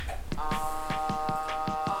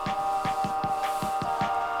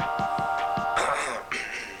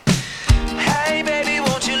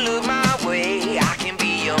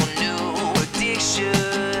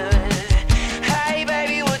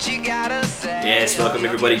Yes, welcome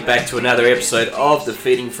everybody back to another episode of The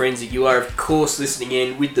Feeding Frenzy. You are, of course, listening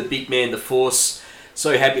in with the big man, The Force.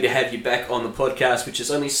 So happy to have you back on the podcast, which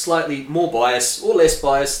is only slightly more biased or less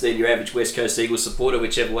biased than your average West Coast Eagles supporter,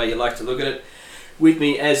 whichever way you like to look at it. With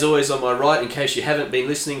me, as always, on my right, in case you haven't been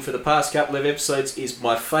listening for the past couple of episodes, is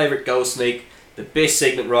my favourite goal sneak, the best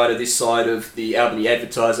segment writer this side of the Albany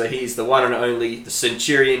Advertiser. He is the one and only, the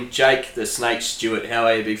Centurion, Jake, the Snake Stewart. How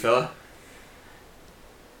are you, big fella?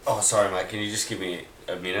 Oh, sorry, mate. Can you just give me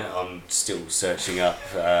a minute? I'm still searching up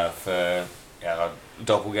for our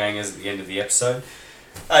doppelgangers at the end of the episode.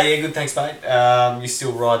 Yeah, good, thanks, mate. You're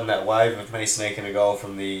still riding that wave of me sneaking a goal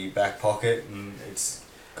from the back pocket, and it's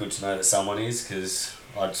good to know that someone is, because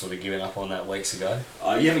I'd sort of given up on that weeks ago.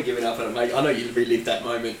 Oh, you haven't given up on it, mate. I know you relived that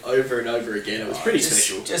moment over and over again. It was pretty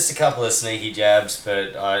special. Just a couple of sneaky jabs,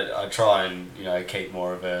 but I try and keep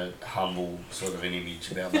more of a humble sort of an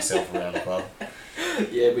image about myself around the club.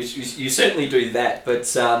 Yeah, you certainly do that, but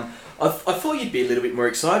I thought you'd be a little bit more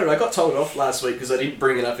excited. I got told off last week because I didn't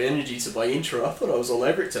bring enough energy to my intro. I thought I was all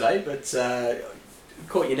over it today, but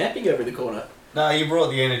caught you napping over in the corner. No, you brought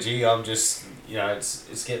the energy. I'm just,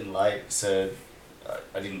 it's getting late, so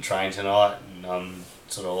I didn't train tonight, and I'm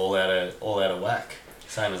sort of all out of whack.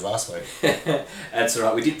 Same as last week. That's all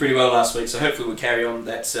right. We did pretty well last week, so hopefully we'll carry on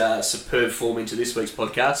that superb form into this week's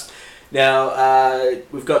podcast. Now,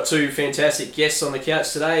 we've got two fantastic guests on the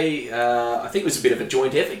couch today. I think it was a bit of a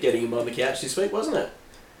joint effort getting them on the couch this week, wasn't it?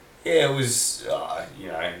 Yeah, it was,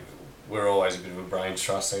 we're always a bit of a brains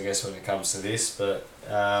trust, I guess, when it comes to this, but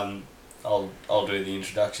I'll do the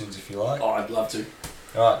introductions if you like. Oh, I'd love to.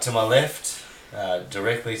 Alright, to my left,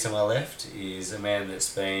 directly to my left, is a man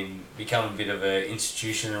that's become a bit of an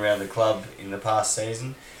institution around the club in the past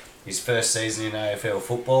season. His first season in AFL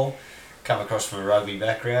football. Come across from a rugby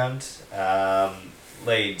background,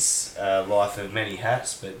 leads a life of many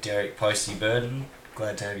hats, but Derek Posty Burden,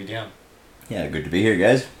 glad to have you down. Yeah, good to be here,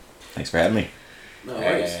 guys. Thanks for having me. No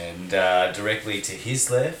worries. And directly to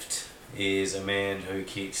his left is a man who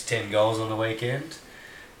kicked 10 goals on the weekend,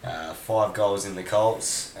 5 goals in the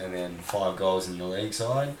Colts, and then 5 goals in the league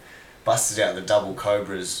side. Busted out the double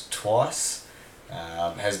Cobras twice.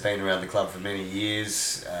 Has been around the club for many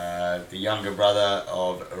years. The younger brother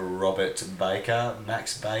of Robert Baker,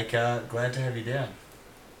 Max Baker. Glad to have you down.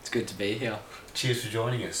 It's good to be here. Cheers for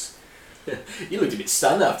joining us. You looked a bit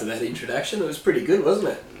stunned after that introduction. It was pretty good, wasn't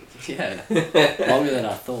it? Yeah, longer than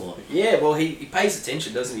I thought. Yeah, well, he pays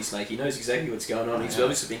attention, doesn't he, Snake? He knows exactly what's going on. He's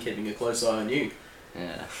obviously been keeping a close eye on you.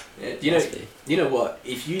 Yeah. You know what?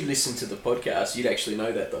 If you listen to the podcast, you'd actually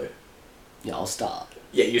know that, though. Yeah, I'll start.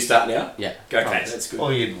 Yeah, you start now? Yeah. Okay, that's good.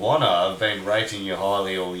 Well, you'd wanna. I've been rating you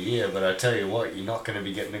highly all year, but I tell you what, you're not going to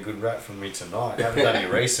be getting a good rap from me tonight. I haven't done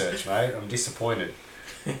your research, mate. I'm disappointed.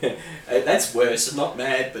 That's worse. I'm not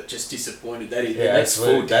mad, but just disappointed. That is, yeah, that's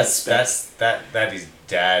full that is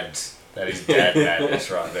dad. That is dad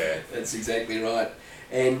madness right there. That's exactly right.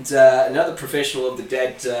 And another professional of the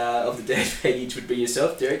dad package would be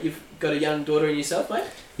yourself, Derek. You've got a young daughter in yourself, mate?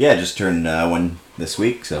 Yeah, just turned 1 this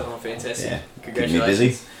week, so... Oh, fantastic. Yeah, congratulations. keep me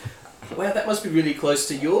busy. Wow, that must be really close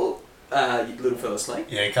to your little fella, Snake.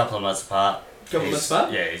 Yeah, a couple of months apart. Couple of months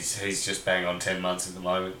apart? Yeah, he's just bang on 10 months at the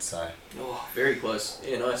moment, so... Oh, very close.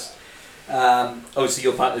 Yeah, nice. Obviously,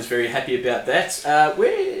 your partner's very happy about that.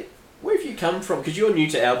 Where have you come from? Because you're new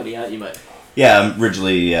to Albany, aren't you, mate? Yeah, I'm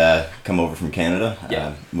originally come over from Canada.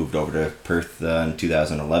 Yeah. Moved over to Perth in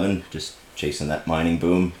 2011, just chasing that mining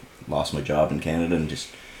boom. Lost my job in Canada and just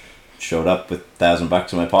showed up with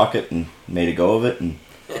 $1,000 in my pocket and made a go of it, and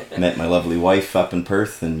met my lovely wife up in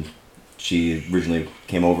Perth, and she originally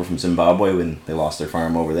came over from Zimbabwe when they lost their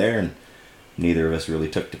farm over there, and neither of us really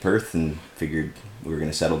took to Perth and figured we were going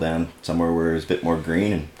to settle down somewhere where it was a bit more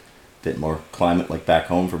green and a bit more climate like back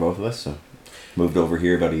home for both of us, so moved over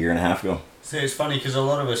here about 1.5 years ago. See, it's funny because a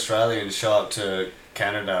lot of Australians show up to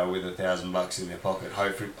Canada with $1,000 in their pocket,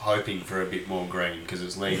 hoping for a bit more green because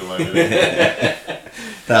it's legal over there.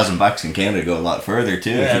 $1,000 in Canada go a lot further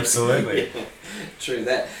too. Yeah, absolutely. Yeah, true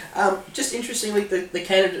that. Just interestingly,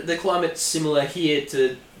 the climate's similar here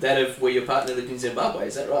to that of where your partner lived in Zimbabwe.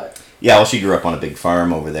 Is that right? Yeah, well, she grew up on a big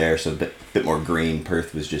farm over there, so a bit more green.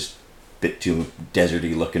 Perth was just a bit too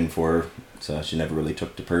deserty looking for her, so she never really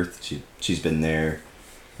took to Perth. She's been there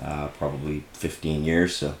probably 15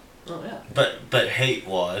 years, so. Oh, yeah. But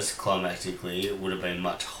heat-wise, climatically, it would have been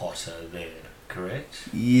much hotter there, correct?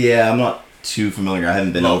 Yeah, I'm not too familiar. I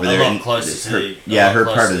haven't been over there. A lot closer to her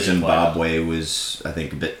part of Zimbabwe was, I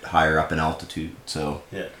think, a bit higher up in altitude, so.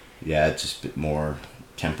 Yeah. Yeah, it's just a bit more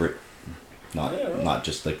temperate. Not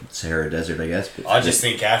just like Sahara Desert, I guess. But I just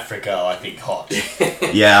think Africa. I think hot.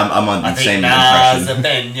 yeah, I'm on I the same think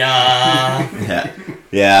impression. Nazabenya.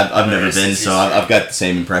 Yeah, I've never Rest been, is so history. I've got the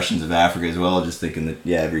same impressions of Africa as well. Just thinking that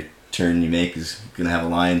every turn you make is gonna have a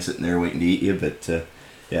lion sitting there waiting to eat you. But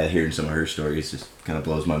hearing some of her stories just kind of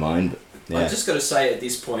blows my mind. But, I've just got to say at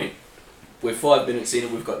this point, we're 5 minutes in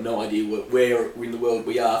and we've got no idea where in the world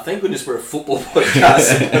we are. Thank goodness we're a football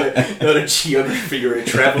podcast and not a geography or a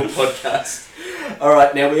travel podcast.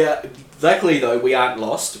 Alright, now luckily though, we aren't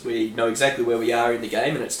lost. We know exactly where we are in the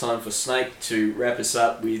game, and it's time for Snake to wrap us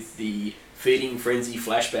up with the Feeding Frenzy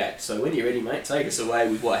flashback. So when you're ready, mate, take us away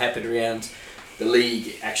with what happened around the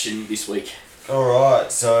league action this week.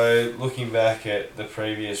 Alright, so looking back at the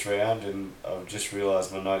previous round, and I've just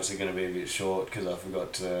realised my notes are going to be a bit short because I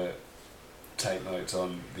forgot to take notes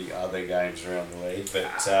on the other games around the league.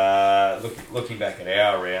 But looking back at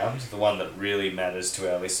our round, the one that really matters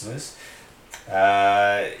to our listeners,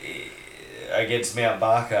 against Mount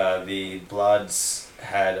Barker, the Bloods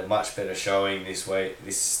had a much better showing this week,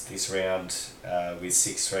 this round, with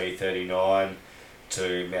 6-3-39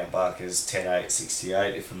 to Mount Barker's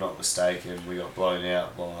 10-8-68. If I'm not mistaken, we got blown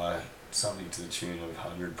out by something to the tune of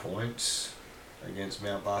 100 points against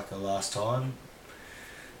Mount Barker last time.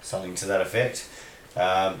 Something to that effect.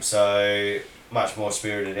 So much more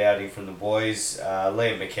spirited outing from the boys.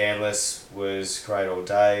 Liam McCandless was great all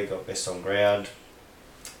day, got best on ground.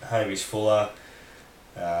 Hamish Fuller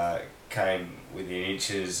came within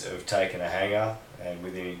inches of taking a hanger, and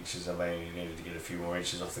within inches I mean he needed to get a few more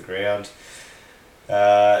inches off the ground.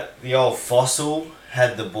 The old Fossil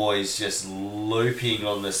had the boys just looping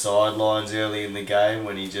on the sidelines early in the game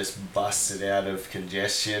when he just busted out of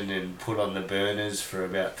congestion and put on the burners for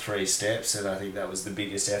about 3 steps, and I think that was the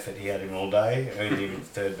biggest effort he had in all day, earned him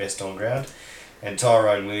third best on ground. And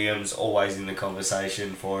Tyrone Williams, always in the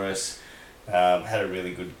conversation for us, had a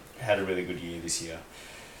really good year this year.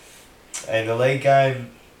 And the league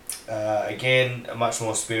game, again, a much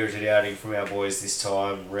more spirited outing from our boys this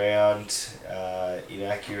time round.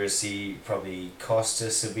 Inaccuracy probably cost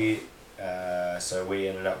us a bit, so we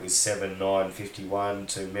ended up with 7-9-51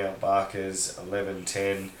 to Mount Barker's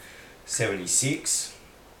 11-10-76.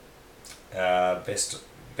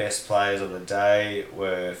 Best players on the day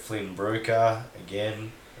were Flynn Brooker,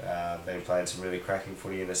 again. Been playing some really cracking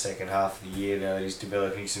footy in the second half of the year now that he's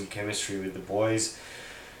developing some chemistry with the boys.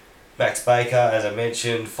 Max Baker, as I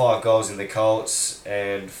mentioned, 5 goals in the Colts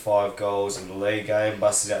and 5 goals in the league game.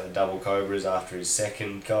 Busted out the double Cobras after his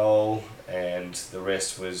second goal, and the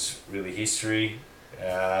rest was really history.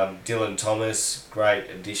 Dylan Thomas, great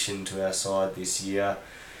addition to our side this year.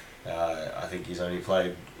 I think he's only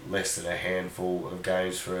played less than a handful of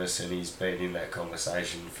games for us, and he's been in that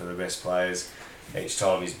conversation for the best players each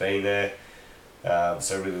time he's been there.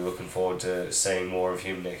 So really looking forward to seeing more of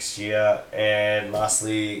him next year. And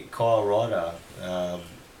lastly, Kyle Ryder,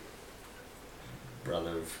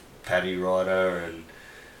 brother of Paddy Ryder,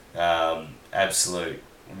 and absolute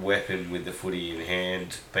weapon with the footy in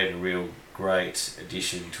hand. Been a real great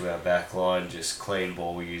addition to our back line, just clean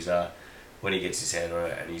ball user when he gets his head on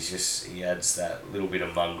it, and he adds that little bit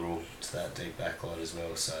of mongrel to that deep back line as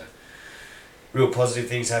well. So real positive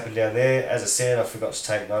things happen down there. As I said, I forgot to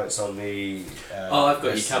take notes on the... I've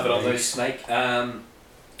got you covered on those, Snake.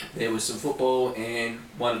 There was some football, and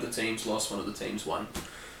one of the teams lost, one of the teams won.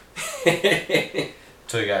 2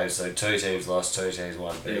 games, so 2 teams lost, 2 teams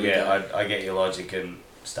won. But There we yeah, go. I get your logic and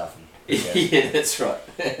stuff. Yeah. Yeah, that's right.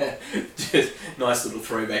 Just nice little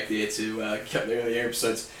throwback there to a couple of earlier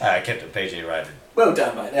episodes. I kept it PG rated. Well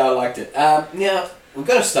done, mate. I liked it. Now, we've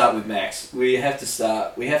got to start with Max. We have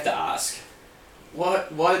to ask,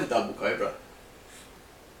 why the double Cobra?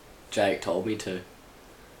 Jake told me to.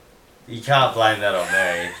 You can't blame that on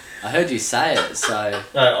me. I heard you say it, so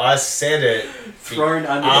No, I said it Thrown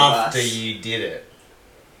under the after bus. you did it.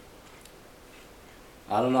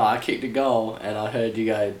 I don't know. I kicked a goal and I heard you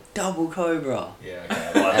go double Cobra. Yeah,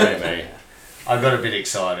 okay. Well, me. I got a bit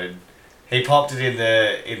excited. He popped it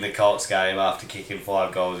in the Colts game after kicking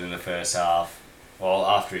 5 goals in the first half. Well,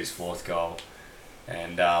 after his 4th goal,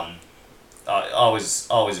 and I was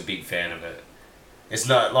a big fan of it. It's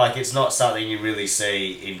not something you really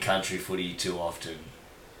see in country footy too often.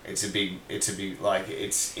 It's an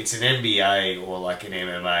NBA or like an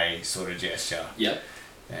MMA sort of gesture. Yep.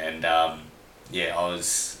 And yeah, I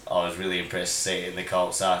was really impressed to see it in the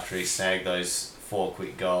Colts after he snagged those 4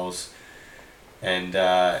 quick goals. And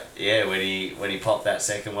yeah, when he popped that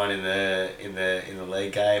second one in the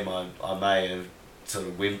league game, I may have sort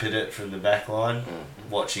of whimpered it from the back line,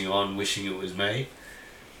 watching on, wishing it was me.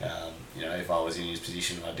 If I was in his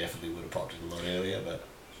position, I definitely would have popped it a lot earlier. But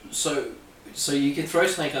So, So you can throw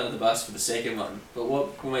Snake under the bus for the second one, but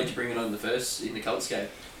what made you bring it on in the Colts game?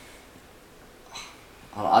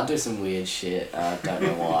 I do some weird shit. I don't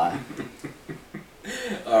know why.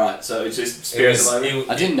 Alright, so it's just spirit of the moment.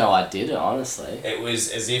 I didn't know I did it, honestly. It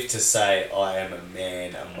was as if to say, I am a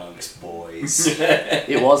man amongst boys.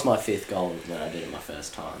 It was my 5th goal when I did it my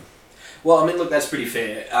first time. Well, I mean, look, that's pretty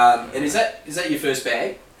fair. And is that your first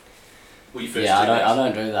bag? Or your first Yeah, two bags? I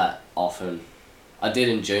don't do that often. I did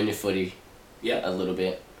in junior footy Yeah. a little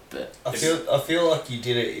bit, but I feel like you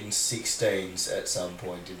did it in 16s at some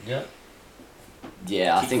point, didn't you?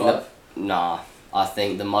 yeah, I Kick think five? I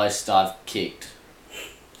think the most I've kicked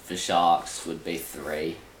for Sharks would be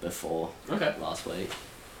 3 before Okay. last week.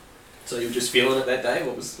 So you were just feeling it that day?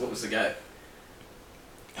 What was the go?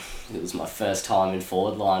 It was my first time in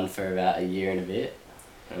forward line for about a year and a bit,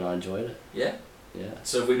 and I enjoyed it. Yeah? Yeah,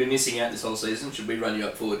 So if we've been missing out this whole season, should we run you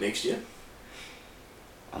up forward next year?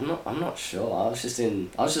 I'm not sure. I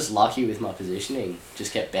was just lucky with my positioning.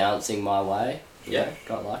 Just kept bouncing my way. Yeah.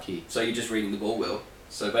 Got lucky. So you're just reading the ball well.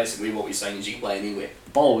 So basically what we're saying is you can play anywhere.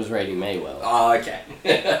 The ball was reading me well. Oh, okay.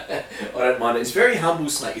 I don't mind it. It's very humble,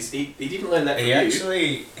 Snake. He didn't learn that from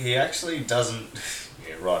you. He actually doesn't.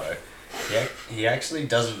 Yeah, righto. He actually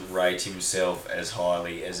doesn't rate himself as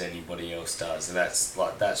highly as anybody else does, and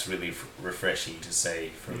that's really refreshing to see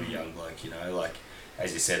from a young bloke. You know, like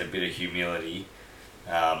as you said, a bit of humility,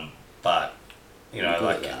 but you know, Good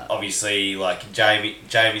like at that. obviously, like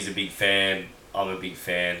Jamie's a big fan. I'm a big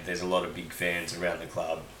fan. There's a lot of big fans around the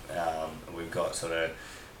club. And we've got sort of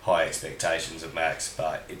high expectations of Max,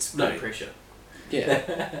 but it's No really- pressure.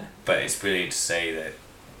 Yeah. but it's brilliant to see that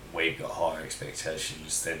we've got higher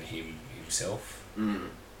expectations than himself. Mm.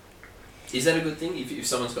 Is that a good thing? If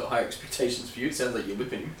someone's got higher expectations for you, it sounds like you're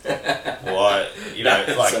whipping him. Well, you know,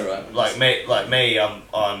 No, like it's alright. like me,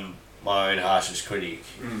 I'm my own harshest critic,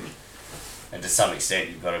 Mm. and to some extent,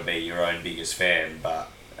 you've got to be your own biggest fan. But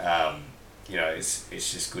you know, it's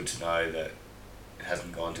just good to know that it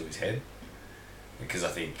hasn't gone to his head, because I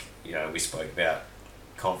think, you know, we spoke about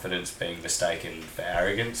confidence being mistaken for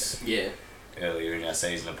arrogance Yeah. earlier in our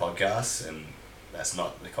season of podcasts, and that's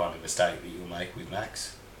not the kind of mistake that you'll make with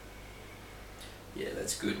Max. Yeah,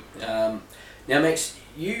 that's good. Now, Max,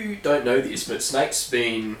 you don't know this, but Snake's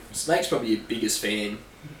probably your biggest fan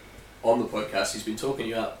on the podcast. He's been talking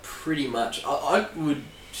you up pretty much. I would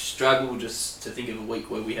struggle just to think of a week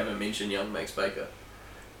where we haven't mentioned young Max Baker.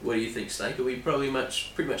 What do you think, Snake? Are we pretty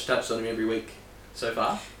much touched on him every week so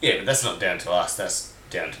far? Yeah, but that's not down to us. That's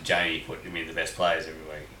down to Jamie putting him in the best players every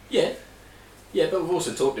week. Yeah. Yeah, but we've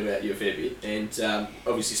also talked about you a fair bit, and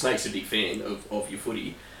obviously Snake's a big fan of your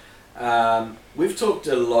footy. We've talked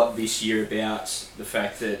a lot this year about the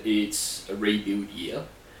fact that it's a rebuild year.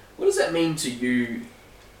 What does that mean to you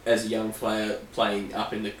as a young player playing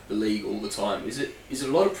up in the league all the time? Is it a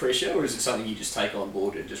lot of pressure, or is it something you just take on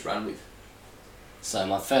board and just run with? So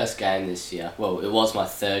my first game this year, well, it was my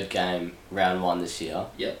 3rd game, round 1 this year.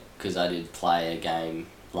 Yep. Because I did play a game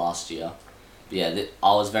last year. But yeah,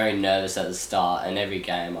 I was very nervous at the start, and every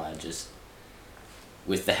game I just,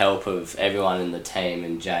 with the help of everyone in the team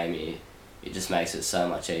and Jamie, it just makes it so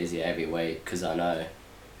much easier every week, because I know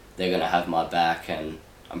they're going to have my back, and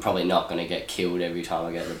I'm probably not going to get killed every time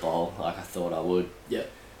I get the ball like I thought I would.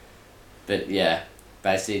 Yep. But yeah,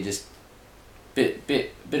 basically just bit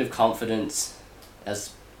of confidence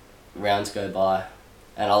as rounds go by,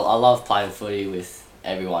 and I love playing footy with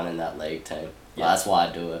everyone in that league team. Yeah. That's why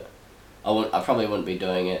I do it. I probably wouldn't be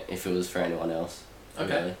doing it if it was for anyone else.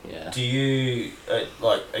 Okay. Really. Yeah. Do you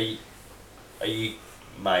are you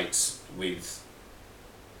mates with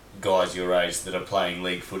guys your age that are playing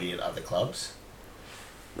league footy at other clubs?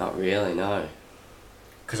 Not really, no.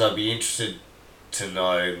 Because I'd be interested to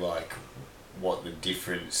know like what the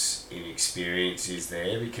difference in experience is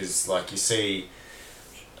there, because like you see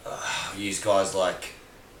use guys like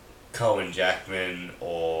Cohen Jackman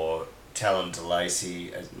or Talon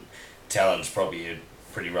DeLacy. Talon's probably a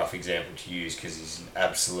pretty rough example to use because he's an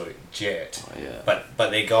absolute jet. Oh yeah.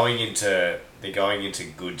 But they're going into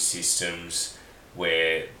good systems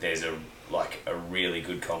where there's a really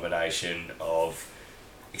good combination of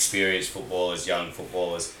experienced footballers, young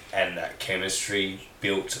footballers, and that chemistry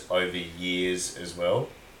built over years as well.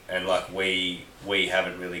 And like we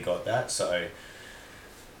haven't really got that. So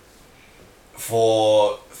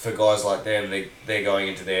for guys like them, they're going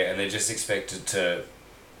into there and they're just expected to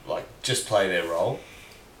like just play their role.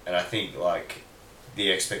 And I think like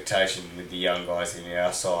the expectation with the young guys in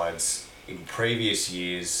our sides in previous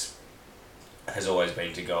years has always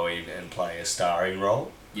been to go in and play a starring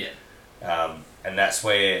role. Yeah. And that's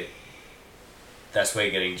where that's where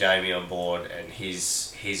getting Jamie on board and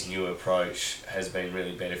his new approach has been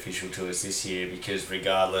really beneficial to us this year, because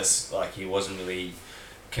regardless, like, he wasn't really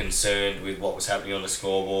concerned with what was happening on the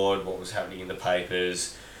scoreboard, what was happening in the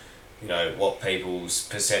papers, you know, what people's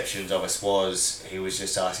perceptions of us was. He was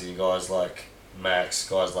just asking guys like Max,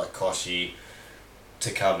 guys like Koshi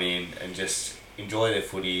to come in and just enjoy their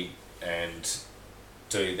footy and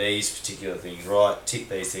do these particular things right, tick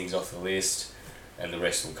these things off the list, and the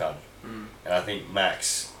rest will come. And I think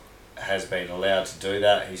Max has been allowed to do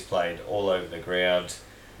that. He's played all over the ground.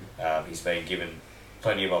 He's been given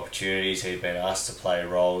plenty of opportunities. He's been asked to play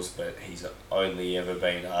roles, but he's only ever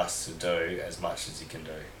been asked to do as much as he can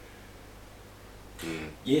do.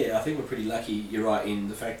 Yeah, I think we're pretty lucky, you're right, in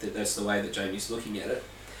the fact that that's the way that Jamie's looking at it.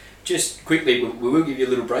 Just quickly, we will give you a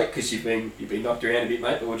little break because you've been knocked around a bit,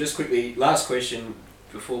 mate, but we'll just quickly, last question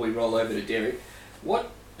before we roll over to Derek. What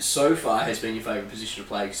so far has been your favourite position to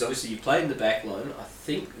play? Because obviously you've played in the back line. I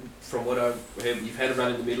think from what I've heard, you've had a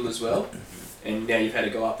run in the middle as well, and now you've had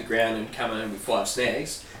to go up the ground and come in with 5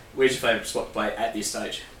 snags. Where's your favourite spot to play at this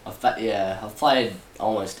stage? I've played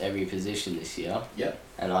almost every position this year. Yep.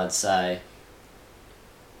 And I'd say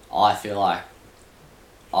I feel like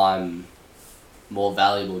I'm more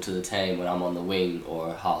valuable to the team when I'm on the wing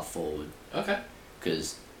or half forward. Okay.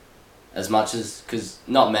 Because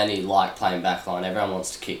not many like playing backline. Everyone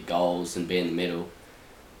wants to kick goals and be in the middle.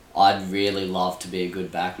 I'd really love to be a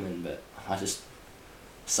good backman, but for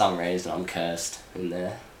some reason I'm cursed in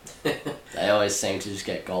there. They always seem to just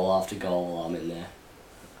get goal after goal while I'm in there.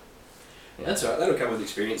 Yeah. That's all right. That'll come with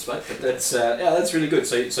experience, mate. But that's really good.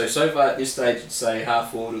 So far at this stage, you'd say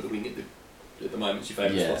half forward or the wing at the moment is your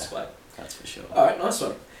favourite spot to play. That's for sure. All right, nice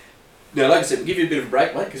one. Now, like I said, we'll give you a bit of a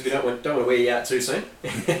break, mate, because we don't want to wear you out too soon.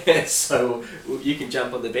 So you can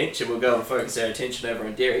jump on the bench and we'll go and focus our attention over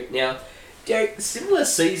on Derek. Now, Derek, similar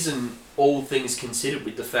season, all things considered,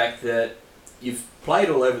 with the fact that you've played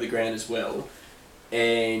all over the ground as well,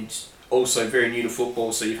 and also very new to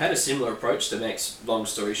football, so you've had a similar approach to Max, long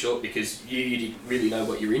story short, because you didn't really know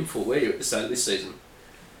what you're in for, were you, at the start of this season?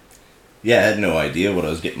 Yeah, I had no idea what I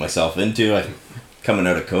was getting myself into. Coming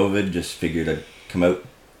out of COVID, just figured I'd come out,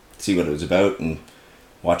 see what it was about, and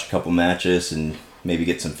watch a couple matches, and maybe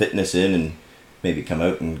get some fitness in, and maybe come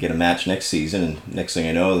out and get a match next season. And next thing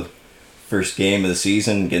I know, the first game of the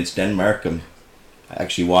season against Denmark, I'm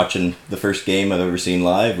actually watching the first game I've ever seen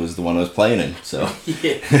live was the one I was playing in. So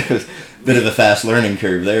it was a bit of a fast learning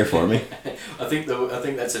curve there for me. I think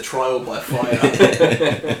that's a trial by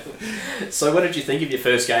fire. So what did you think of your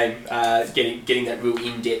first game, getting that real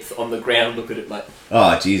in-depth on the ground look at it, mate?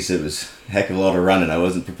 Oh, geez, it was a heck of a lot of running. I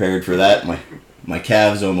wasn't prepared for that. My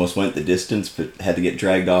calves almost went the distance, but had to get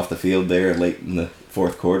dragged off the field there late in the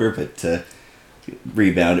fourth quarter, but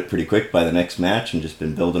rebounded pretty quick by the next match and just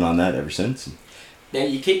been building on that ever since. Now,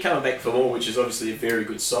 you keep coming back for more, which is obviously a very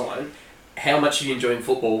good sign. How much are you enjoying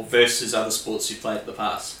football versus other sports you've played in the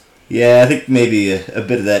past? Yeah, I think maybe a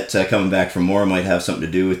bit of that coming back for more might have something to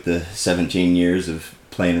do with the 17 years of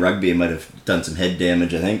playing rugby. I might have done some head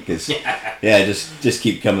damage, I think, because just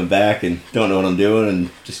keep coming back and don't know what I'm doing and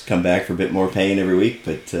just come back for a bit more pain every week.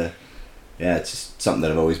 But it's just something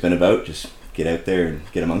that I've always been about. Just get out there and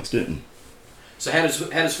get amongst it. So how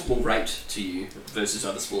does football rate to you versus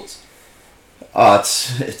other sports? Oh,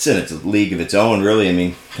 it's in its league of its own, really. I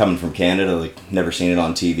mean, coming from Canada, never seen it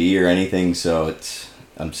on TV or anything, so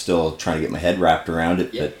I'm still trying to get my head wrapped around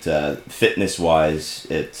it. Yep. But fitness-wise,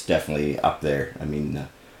 it's definitely up there. I mean,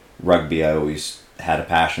 rugby I always had a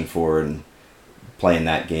passion for, and playing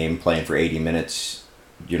that game, playing for 80 minutes,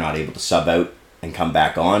 you're not able to sub out and come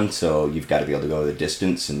back on, so you've got to be able to go the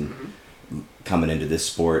distance. And coming into this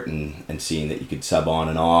sport and seeing that you could sub on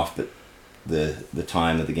and off, but the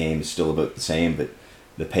time of the game is still about the same, but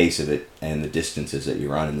the pace of it and the distances that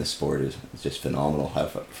you run in this sport is just phenomenal, how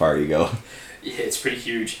far you go. Yeah, it's pretty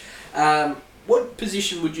huge. What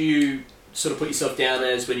position would you sort of put yourself down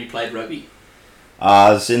as when you played rugby?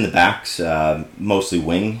 I was in the backs, mostly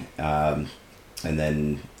wing, and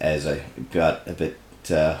then as I got a bit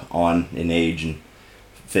on in age and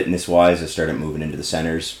fitness-wise, I started moving into the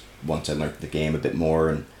centres once I learned the game a bit more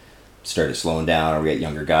and started slowing down, or we got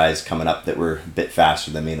younger guys coming up that were a bit faster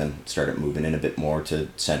than me, then started moving in a bit more to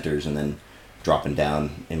centres, and then dropping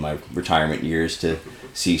down in my retirement years to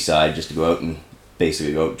Seaside just to go out and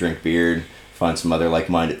basically go out, drink beer, and find some other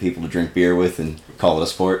like-minded people to drink beer with and call it a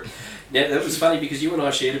sport. Now, that was funny because you and I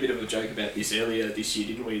shared a bit of a joke about this earlier this year,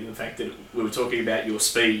 didn't we? The fact that we were talking about your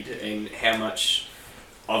speed and how much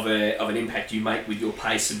of an impact you make with your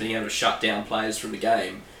pace and being able to shut down players from the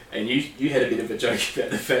game. And you had a bit of a joke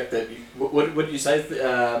about the fact that what did you say?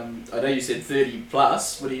 I know you said 30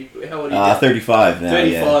 plus. How old are you? 35 now.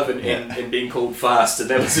 35 yeah. and being called fast, and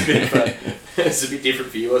that was a bit of it's a bit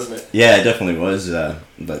different for you, wasn't it? Yeah, it definitely was.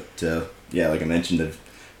 But yeah, like I mentioned, I've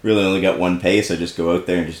really only got one pace. I just go out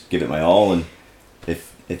there and just give it my all, and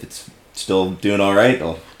if it's still doing all right,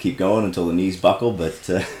 I'll keep going until the knees buckle. But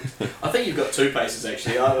I think you've got two paces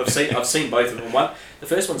actually. I've seen both of them. The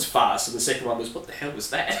first one's fast, and the second one was, what the hell was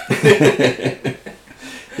that?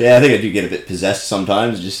 yeah, I think I do get a bit possessed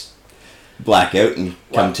sometimes. Just black out and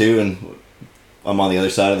come to, and I'm on the other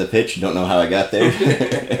side of the pitch. Don't know how I got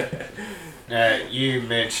there. Now, you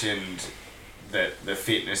mentioned that the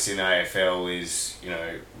fitness in AFL is,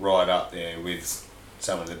 right up there with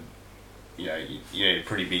some of the, you need a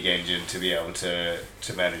pretty big engine to be able to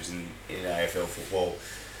manage in AFL football.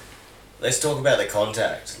 Let's talk about the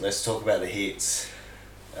contact. Let's talk about the hits.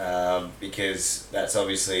 Because that's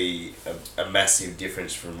obviously a massive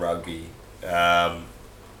difference from rugby.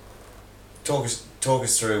 Talk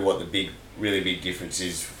us through what the really big difference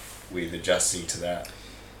is with adjusting to that.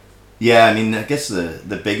 Yeah, I mean, I guess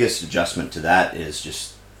the biggest adjustment to that is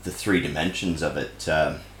just the three dimensions of it.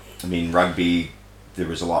 I mean, rugby, there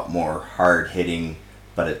was a lot more hard hitting,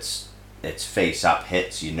 but it's face up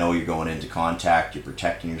hits. You're going into contact, you're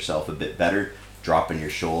protecting yourself a bit better, dropping your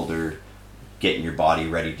shoulder, getting your body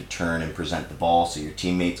ready to turn and present the ball so your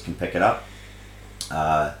teammates can pick it up.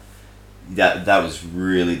 That was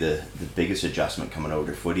really the biggest adjustment coming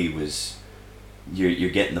over to footy was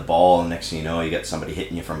you're getting the ball, and next thing you know, you got somebody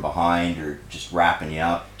hitting you from behind or just wrapping you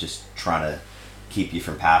up, just trying to keep you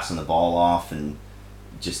from passing the ball off, and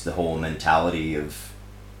just the whole mentality of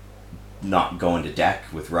not going to deck.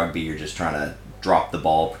 With rugby, you're just trying to drop the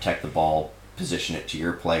ball, protect the ball, position it to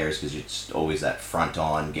your players, because it's always that front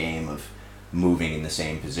on game of moving in the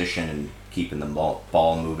same position and keeping the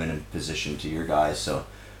ball moving in position to your guys. So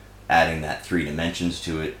adding that three dimensions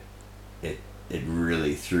to it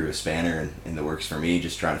really threw a spanner in the works for me,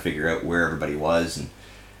 just trying to figure out where everybody was. And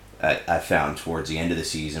I found towards the end of the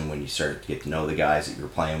season, when you started to get to know the guys that you were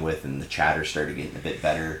playing with and the chatter started getting a bit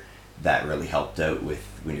better, that really helped out with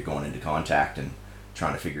when you're going into contact and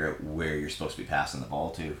trying to figure out where you're supposed to be passing the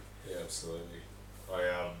ball to. Yeah, absolutely.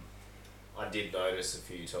 I did notice a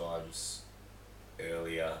few times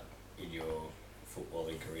earlier in your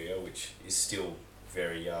footballing career, which is still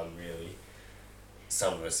very young really.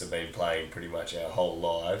 Some of us have been playing pretty much our whole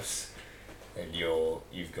lives, and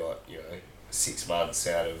you've got 6 months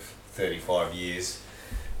out of 35 years.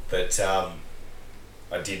 But I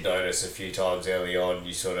did notice a few times early on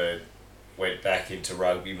you sort of went back into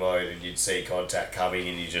rugby mode, and you'd see contact coming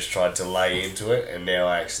and you just tried to lay into it, and now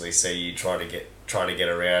I actually see you trying to get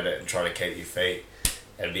around it and trying to keep your feet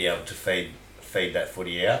and be able to feed that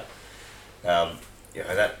footy out.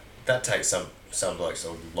 That takes some blokes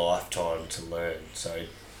a lifetime to learn. So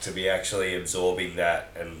to be actually absorbing that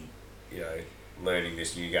and learning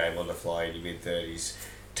this new game on the fly in your mid-30s,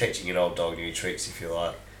 teaching an old dog new tricks, if you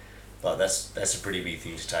like, that's a pretty big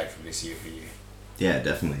thing to take from this year for you. Yeah,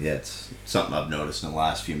 definitely. Yeah, it's something I've noticed in the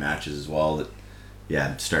last few matches as well, that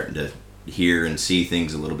I'm starting to hear and see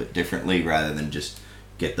things a little bit differently, rather than just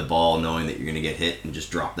get the ball knowing that you're going to get hit and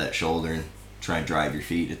just drop that shoulder and try and drive your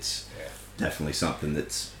feet. It's definitely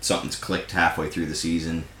something's clicked halfway through the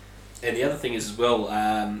season. And the other thing is as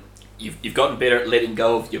well, you've gotten better at letting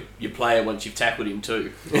go of your player once you've tackled him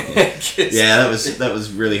too. Yeah, that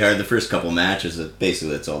was really hard. The first couple matches,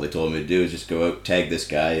 basically that's all they told me to do, is just go out, tag this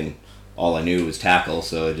guy, and all I knew was tackle.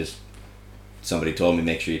 So somebody told me,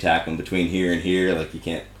 make sure you tackle him between here and here, like you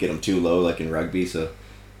can't get him too low like in rugby. So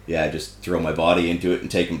I just throw my body into it and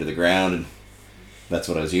take him to the ground, and that's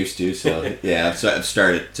what I was used to. So I've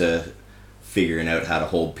started to figuring out how to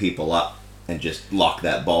hold people up and just lock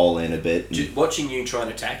that ball in a bit. Watching you trying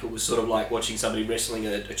to tackle was sort of like watching somebody wrestling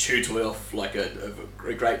a chew 12, like a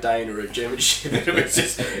Great Dane or a German Shepherd.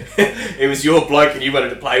 It was your bloke and you wanted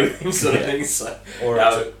to play with him, sort of thing. So, or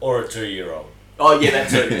a 2-year-old. Oh yeah, that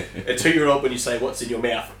too. A 2-year-old, when you say what's in your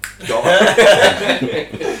mouth,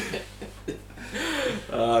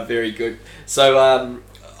 very good. So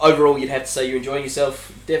overall, you'd have to say you're enjoying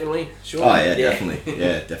yourself, definitely. Sure. Oh yeah, definitely.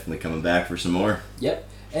 Yeah, definitely coming back for some more. Yep.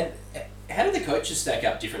 And how do the coaches stack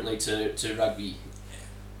up differently to rugby?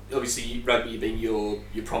 Obviously, rugby being your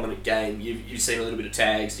prominent game, you've seen a little bit of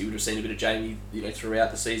tags. You would have seen a bit of Jamie, throughout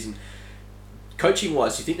the season. Coaching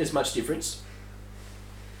wise, do you think there's much difference?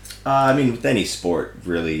 I mean, with any sport,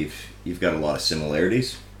 really, you've got a lot of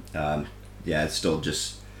similarities. It's still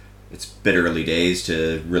it's a bit early days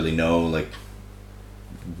to really know like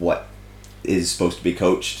what is supposed to be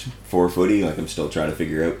coached for footy. Like I'm still trying to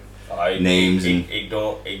figure out names and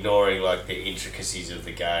ignoring like the intricacies of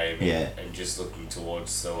the game Yeah. and just looking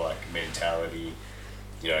towards the like mentality,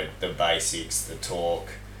 the basics, the talk,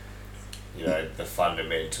 the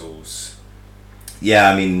fundamentals. Yeah,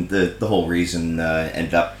 I mean the whole reason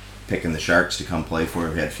ended up picking the Sharks to come play for.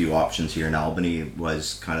 We had a few options here in Albany.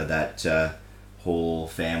 Was kind of that whole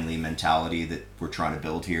family mentality that we're trying to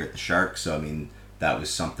build here at the Sharks. So I mean that was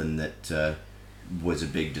something that was a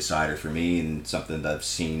big decider for me, and something that I've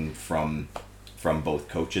seen from both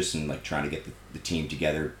coaches and like trying to get the team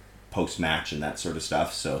together post match and that sort of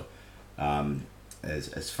stuff. So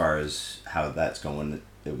as far as how that's going,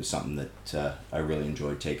 it was something that I really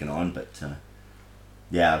enjoyed taking on. But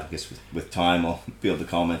yeah, I guess with time I'll be able to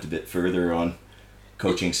comment a bit further on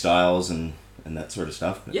coaching styles and that sort of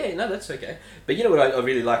stuff. But Yeah, no, that's okay. But you know what I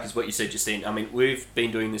really like is what you said just then. I mean, we've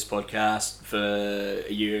been doing this podcast for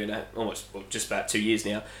a year and just about 2 years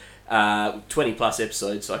now. 20 plus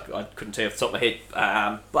episodes, I couldn't tell you off the top of my head.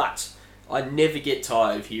 But I never get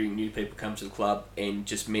tired of hearing new people come to the club and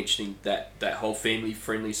just mentioning that whole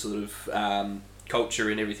family-friendly sort of culture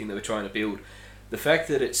and everything that we're trying to build. The fact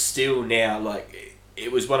that it's still now, like, it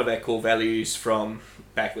was one of our core values from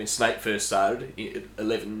back when Snake first started,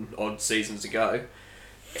 11 odd seasons ago.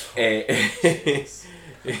 Is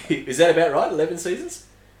that about right? 11 seasons?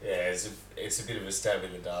 Yeah, it's a bit of a stab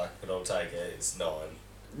in the dark, but I'll take it. It's 9.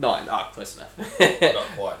 9. Close enough. Not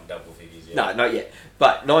quite in double figures yet. No, not yet.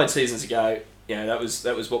 But 9 seasons ago, that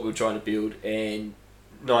was what we were trying to build, and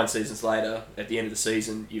 9 seasons later, at the end of the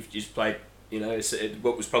season, you've just played,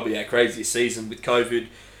 what was probably our craziest season with COVID.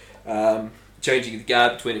 Changing the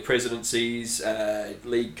guard between the presidencies,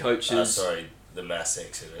 league coaches. The mass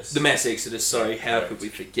exodus. The mass exodus. Sorry, how correct. could we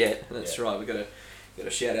forget? That's right. We've got to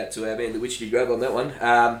shout out to our man, the Witchetty Grub, on that one.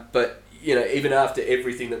 But even after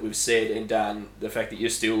everything that we've said and done, the fact that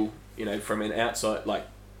you're still, from an outside, like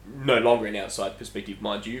no longer an outside perspective,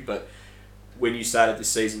 mind you, but when you started this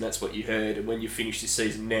season, that's what you heard, and when you finish this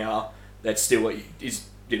season now, that's still what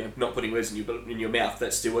not putting words in your mouth.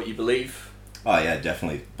 That's still what you believe. Oh yeah,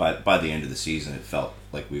 definitely. By the end of the season, it felt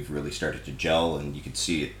like we've really started to gel, and you could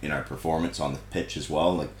see it in our performance on the pitch as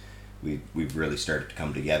well. Like we've really started to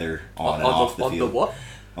come together on and off the field. On the what?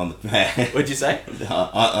 On the What'd you say?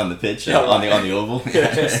 on the pitch, Yeah, on the oval.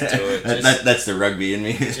 Just do it. That's the rugby in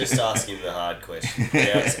me. Just ask him the hard question.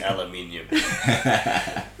 Yeah, it's aluminium.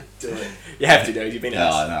 Do it. You have to do it. You've been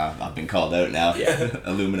asked. No, I've been called out now. Yeah.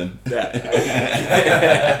 Aluminum.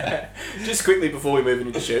 Yeah. Just quickly before we move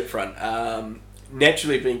into the shirt front,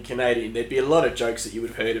 naturally being Canadian, there'd be a lot of jokes that you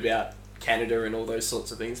would have heard about Canada and all those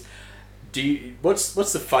sorts of things. What's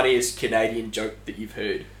the funniest Canadian joke that you've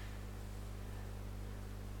heard?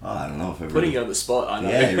 Oh, I don't know if it Putting you on the spot, I know.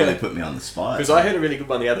 Yeah, you really put me on the spot. Because I heard a really good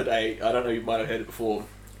one the other day. I don't know, you might have heard it before,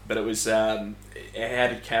 but it was how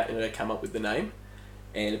did Canada come up with the name?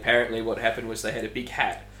 And apparently what happened was they had a big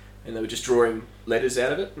hat and they were just drawing letters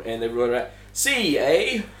out of it, and they wrote out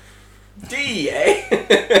C-A-D-A.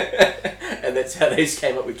 And that's how they just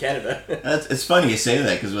came up with Canada. It's funny you say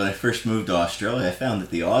that, because when I first moved to Australia, I found that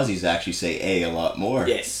the Aussies actually say A lot more.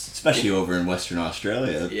 Yes. Especially over in Western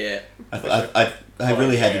Australia. Yeah. I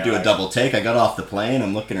really had to do a double take. I got off the plane,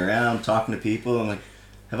 I'm looking around, talking to people, I'm like,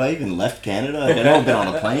 have I even left Canada? Like, I know I've been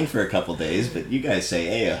on a plane for a couple of days, but you guys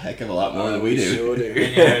say a heck of a lot more than we do. Sure do.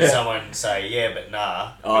 Then you heard someone say, yeah, but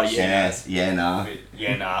nah. Oh, yeah. Yeah, nah.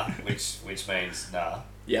 Yeah, nah, which means nah.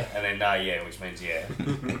 Yeah. And then nah, yeah, which means yeah.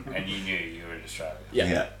 And you knew you were in Australia.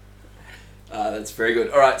 Yeah. That's very good.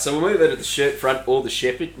 All right, so we'll move over to the shirt front or the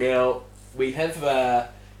shepherd. Now, we have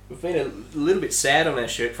we've been a little bit sad on our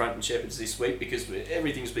shirt front and shepherds this week because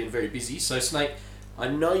everything's been very busy. So, Snake, I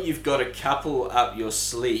know you've got a couple up your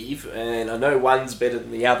sleeve, and I know one's better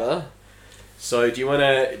than the other. So, do you want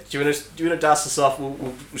to dust us off?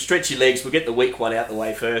 We'll stretch your legs. We'll get the weak one out the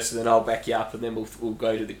way first, and then I'll back you up, and then we'll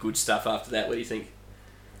go to the good stuff after that. What do you think?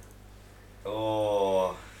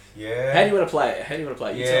 Oh, yeah. How do you want to play it?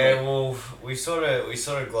 You tell me. Well, we sort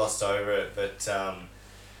of glossed over it, but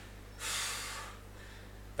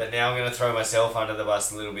now I'm going to throw myself under the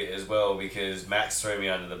bus a little bit as well, because Max threw me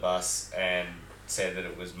under the bus and said that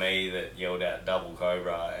it was me that yelled out double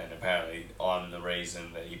cobra, and apparently I'm the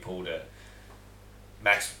reason that he pulled it.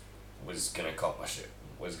 Max was going to cop my shirt.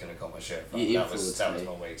 That was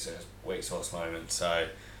my weak sauce moment. So,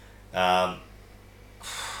 I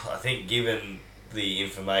think given the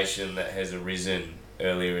information that has arisen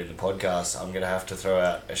earlier in the podcast, I'm going to have to throw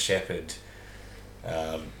out a shepherd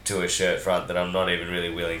to a shirt front that I'm not even really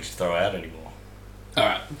willing to throw out anymore. All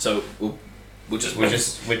right, so we'll just move on.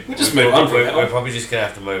 We're probably just going to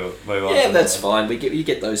have to move on. Yeah, that's fine. You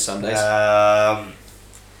get those Sundays.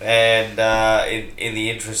 And in the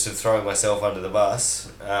interest of throwing myself under the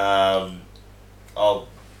bus, I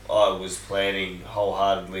was planning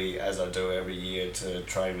wholeheartedly, as I do every year, to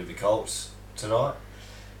train with the Colts tonight.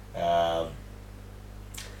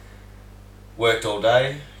 Worked all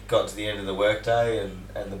day, got to the end of the workday,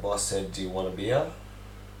 and the boss said, "Do you want a beer?"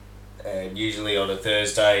 And usually on a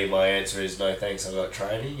Thursday my answer is no thanks, I've got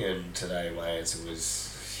training, and today my answer was...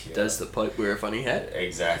 Does the Pope wear a funny hat?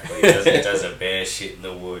 Exactly. Does a bear shit in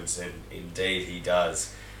the woods, and indeed he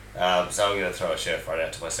does. So I'm going to throw a shirt front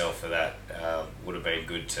out to myself for that. Would have been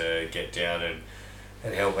good to get down and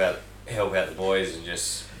help out the boys and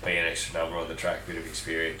just be an extra number on the track, bit of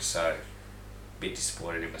experience. So a bit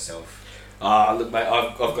disappointed in myself. Look, mate,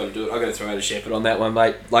 I've got to do it. I've got to throw out a shepherd on that one,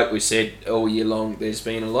 mate. Like we said all year long, there's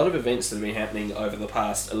been a lot of events that have been happening over the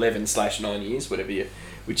past 11/9 years,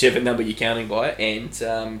 whichever number you're counting by,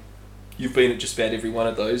 and you've been at just about every one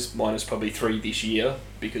of those, minus probably 3 this year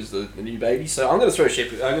because of the new baby. So I'm going to throw a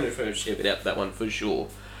shepherd out for that one for sure.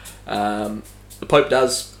 The Pope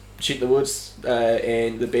does shit in the woods,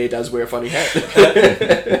 and the bear does wear a funny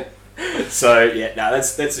hat. So yeah, no,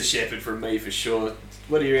 that's a shepherd from me for sure.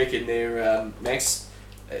 What do you reckon there, Max?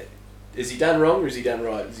 Is he done wrong or is he done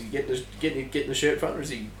right? Is he getting the shirt front, or is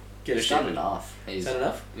he He's done enough. Done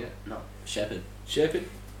enough? Yeah, no. Shepherd.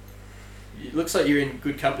 It looks like you're in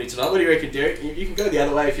good company tonight. What do you reckon, Derek? You can go the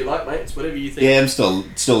other way if you like, mate. It's whatever you think. Yeah, I'm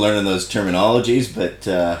still learning those terminologies, but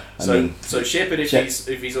so shepherd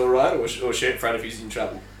if he's all right, or shirt front if he's in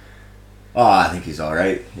trouble. Oh, I think he's all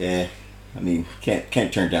right. Yeah, I mean,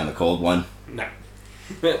 can't turn down the cold one. No.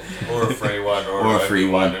 Or a free one, or a free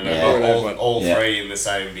one. And Yeah. all three in the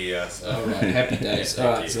same beer. So. All right, happy days. Yeah,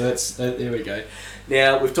 All right, so there we go.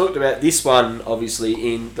 Now, we've talked about this one,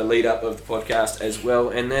 obviously, in the lead-up of the podcast as well,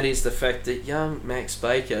 and that is the fact that young Max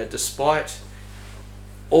Baker, despite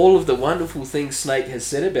all of the wonderful things Snake has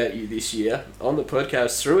said about you this year on the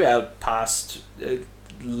podcast through our past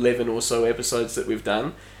 11 or so episodes that we've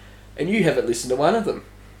done, and you haven't listened to one of them.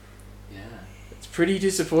 Yeah. It's pretty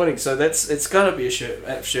disappointing. So it's going to be a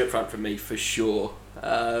shirt front for me for sure.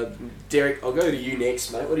 Derek, I'll go to you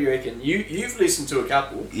next, mate. What do you reckon? You've listened to a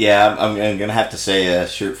couple. Yeah, I'm gonna have to say a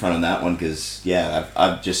shirt front on that one because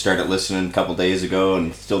I've just started listening a couple days ago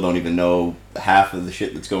and still don't even know half of the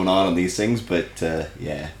shit that's going on these things. But if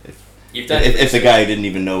the guy who didn't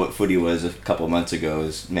even know what footy was a couple of months ago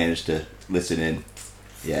has managed to listen in,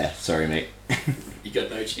 yeah, sorry, mate. You got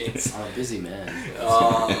no chance. I'm a busy man.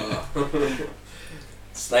 Oh.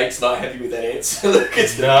 Snake's not happy with that answer. Look,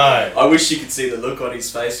 No. I wish you could see the look on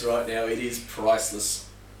his face right now. It is priceless.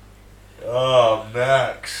 Oh,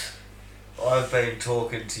 Max. I've been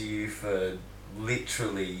talking to you for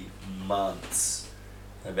literally months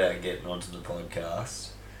about getting onto the podcast.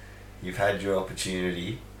 You've had your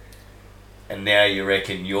opportunity, and now you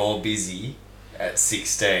reckon you're busy at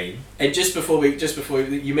 16. And just before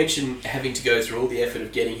you mentioned having to go through all the effort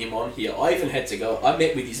of getting him on here, I even had to go. I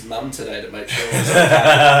met with his mum today to make sure.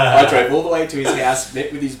 I drove all the way to his house,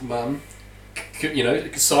 met with his mum,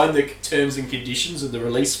 signed the terms and conditions of the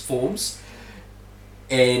release forms,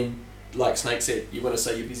 and like Snake said, you want to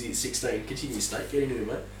say you're busy at 16. Continue, Snake. Get into it,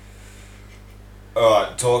 mate.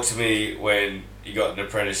 Alright, talk to me when you got an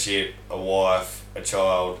apprenticeship, a wife, a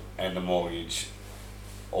child, and a mortgage,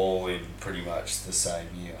 all in pretty much the same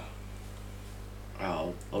year.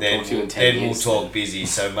 Oh, I'll Then talk to you in 10 we'll years. talk busy.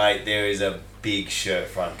 So, mate, there is a big shirt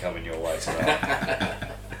front coming your way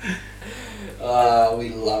tonight. We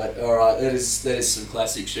love it. All right, that is some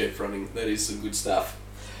classic shirt fronting. That is some good stuff.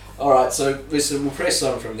 All right, so listen, we'll press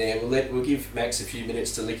on from there. We'll give Max a few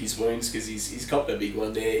minutes to lick his wounds because he's copped a big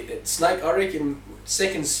one there. Snake, I reckon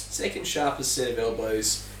second sharpest set of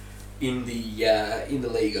elbows in the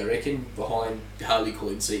league. I reckon behind Harley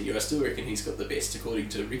Quinn Senior. I still reckon he's got the best according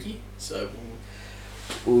to Ricky. So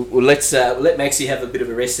we'll let Maxie have a bit of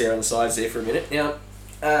a rest there on the sides there for a minute. Now,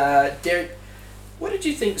 Derek, what did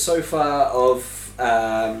you think so far of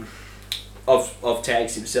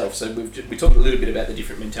Tags himself? So we talked a little bit about the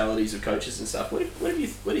different mentalities of coaches and stuff. What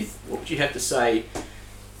would you have to say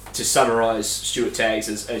to summarise Stuart Tags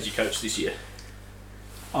as your coach this year?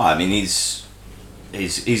 Oh, I mean, he's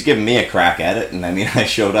given me a crack at it, and I mean, I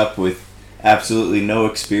showed up with absolutely no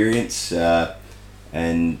experience,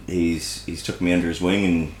 and he's took me under his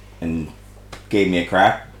wing and gave me a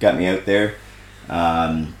crack, got me out there,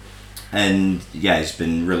 and yeah, he's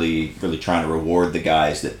been really trying to reward the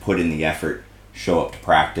guys that put in the effort, show up to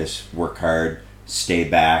practice, work hard, stay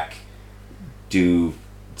back, do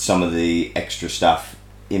some of the extra stuff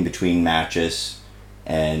in between matches,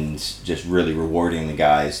 and just really rewarding the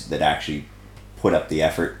guys that actually put up the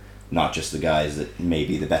effort, not just the guys that may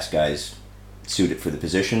be the best guys suited for the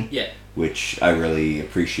position. Yeah. Which I really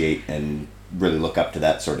appreciate and really look up to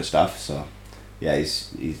that sort of stuff. So, yeah,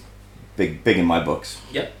 he's big in my books.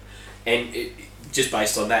 Yep. And just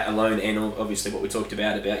based on that alone, and obviously what we talked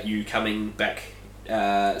about you coming back,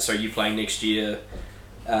 you playing next year,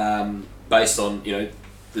 based on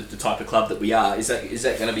the type of club that we are, is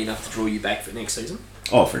that going to be enough to draw you back for next season?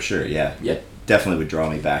 Oh, for sure, yeah. Yep. It definitely would draw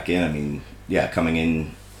me back in. I mean, yeah, coming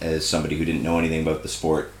in as somebody who didn't know anything about the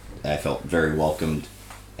sport, I felt very welcomed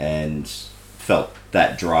and felt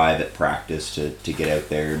that drive at practice to get out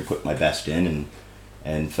there and put my best in,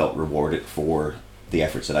 and felt rewarded for the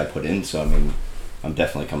efforts that I put in. So, I mean, I'm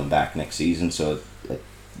definitely coming back next season. So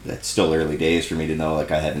it's still early days for me to know.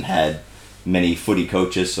 Like, I haven't had many footy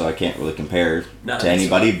coaches, so I can't really compare to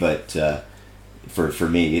anybody. Right. But for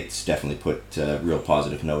me, it's definitely put a real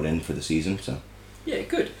positive note in for the season. So yeah,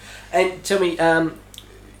 good. And tell me,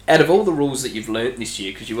 out of all the rules that you've learnt this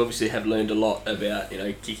year, because you obviously have learned a lot about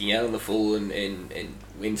kicking out on the full and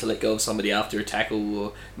when to let go of somebody after a tackle,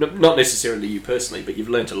 or not necessarily you personally, but you've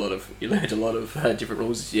learnt a lot of different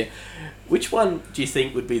rules this year. Which one do you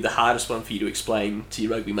think would be the hardest one for you to explain to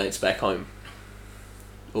your rugby mates back home,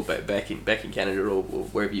 or back in Canada, or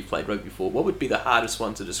wherever you've played rugby before? What would be the hardest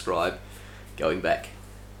one to describe going back?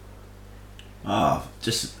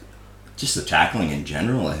 Just the tackling in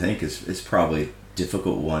general, I think, is probably a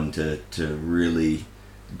difficult one to really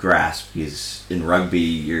grasp, because in rugby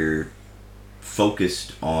you're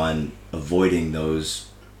focused on avoiding those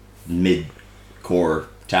mid-core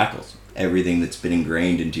tackles. Everything that's been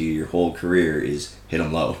ingrained into your whole career is hit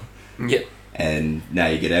them low. Yep. And now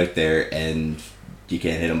you get out there and you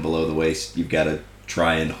can't hit them below the waist. You've got to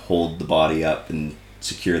try and hold the body up and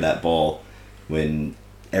secure that ball, when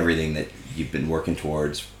everything that you've been working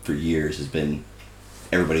towards for years has been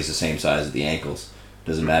everybody's the same size at the ankles.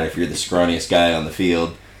 Doesn't matter if you're the scrawniest guy on the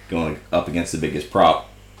field going up against the biggest prop,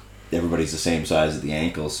 everybody's the same size at the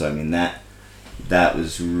ankles. So I mean, that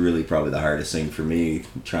was really probably the hardest thing for me,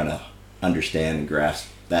 trying to understand and grasp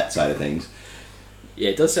that side of things.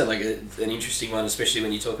 Yeah, it does sound like an interesting one, especially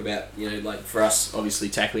when you talk about, like for us, obviously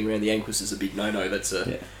tackling around the ankles is a big no-no. That's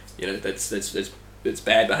that's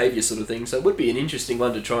bad behaviour sort of thing. So it would be an interesting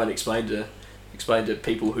one to try and explain to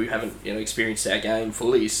people who haven't experienced our game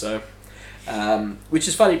fully. So, which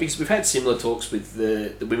is funny, because we've had similar talks with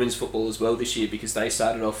the women's football as well this year, because they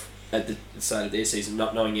started off at the start of their season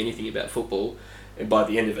not knowing anything about football, and by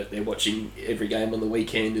the end of it they're watching every game on the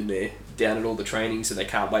weekend and they're down at all the trainings, and they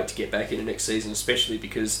can't wait to get back into next season, especially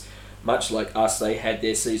because, much like us, they had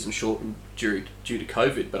their season shortened due to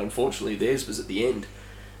COVID, but unfortunately theirs was at the end.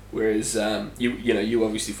 Whereas you were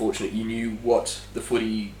obviously fortunate. You knew what the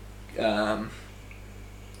footy,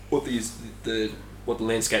 what the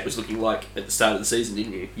landscape was looking like at the start of the season,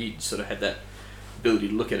 didn't you? You sort of had that ability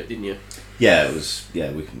to look at it, didn't you? Yeah, it was.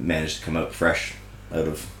 Yeah, we managed to come out fresh out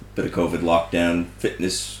of a bit of COVID lockdown,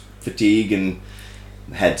 fitness fatigue, and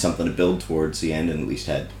had something to build towards the end, and at least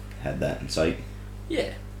had that in sight.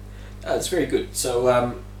 Yeah, it's very good.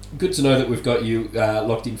 So. Good to know that we've got you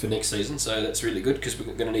locked in for next season, so that's really good, because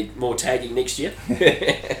we're going to need more tagging next year.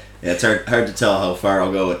 Yeah, it's hard to tell how far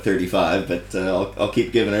I'll go at 35, but I'll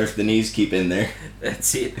keep giving her if the knees keep in there.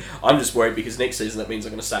 That's it. I'm just worried because next season that means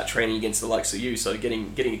I'm going to start training against the likes of you, so getting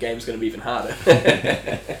a game is going to be even harder.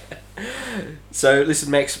 So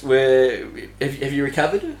listen, Max, have you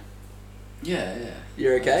recovered? Yeah.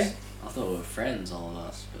 You're okay? I thought we were friends, all of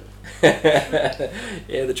us, but...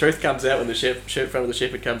 Yeah, the truth comes out when the shirt front of the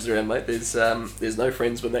shepherd comes around, mate. There's no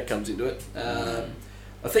friends when that comes into it.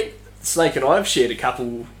 I think Snake and I have shared a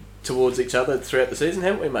couple towards each other throughout the season,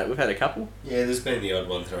 haven't we, mate? We've had a couple. Yeah, there's been the odd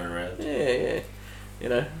one thrown around. Yeah.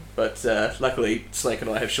 But luckily Snake and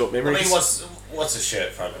I have short memories. I mean, what's a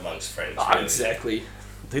shirt front amongst friends? Oh, really? Exactly.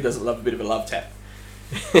 Who doesn't love a bit of a love tap?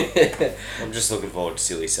 I'm just looking forward to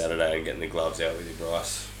Silly Saturday and getting the gloves out with you,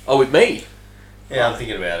 Bryce. Oh, with me? Yeah, I'm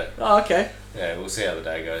thinking about it. Oh, okay. Yeah, we'll see how the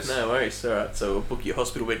day goes. No worries. All right, so we'll book your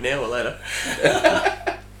hospital bed now or later.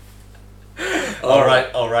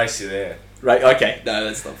 I'll race you there. Right. Okay. No,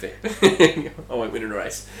 that's not fair. I won't win in a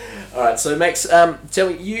race. All right. So Max, tell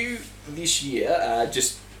me, you this year.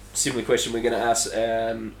 Just similar question we're going to ask.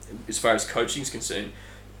 As far as coaching is concerned,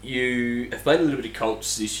 you have played a little bit of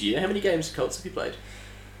Colts this year. How many games of Colts have you played?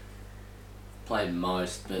 Played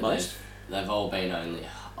most, but Most? they've all been only...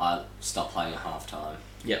 I stopped playing at half time.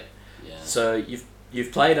 Yep. Yeah. So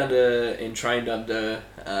you've played under and trained under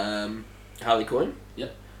Harley Coyne.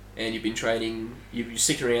 Yep. And you've been training. You're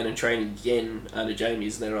sticking around and training again under Jamie,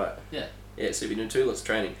 isn't that right? Yeah. Yeah. So you've been doing lots of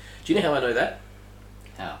training. Do you know how I know that?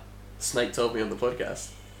 How? Snake told me on the podcast.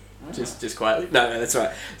 Oh. Just quietly. No, that's all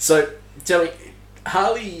right. So tell me,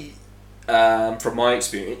 Harley from my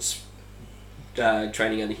experience,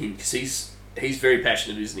 training under him, because he's very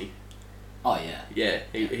passionate, isn't he? Oh yeah. Yeah,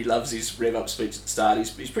 he loves his rev up speech at the start.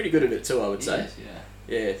 He's pretty good at it too, I would say.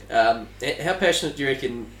 Yeah. Yeah. How passionate do you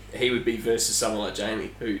reckon he would be versus someone like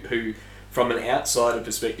Jamie, who from an outsider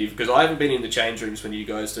perspective, because I haven't been in the change rooms when you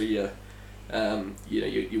guys do your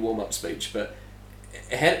your warm up speech, but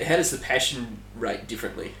how does the passion rate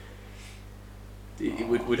differently?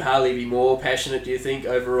 Would Harley be more passionate, do you think,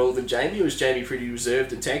 overall than Jamie, or is Jamie pretty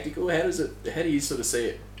reserved and tactical? How do you sort of see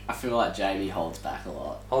it? I feel like Jamie holds back a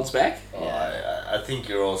lot. Holds back? Yeah. I think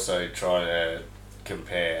you're also trying to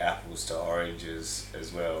compare apples to oranges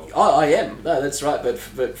as well. I am. No, that's right.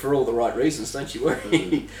 But for all the right reasons, don't you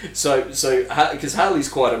worry. so because Harley's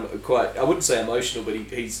quite I wouldn't say emotional, but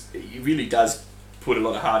he really does put a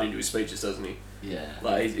lot of heart into his speeches, doesn't he? Yeah.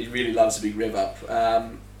 Like he really loves a big rev up.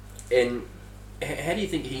 And how do you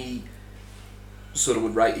think he sort of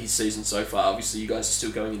would rate his season so far? Obviously, you guys are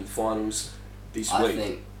still going into the finals this week. I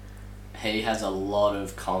think he has a lot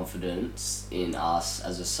of confidence in us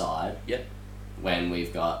as a side. Yep. When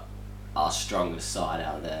we've got our strongest side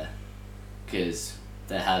out there, because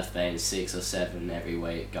there have been 6 or 7 every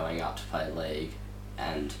week going up to play league,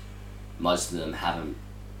 and most of them haven't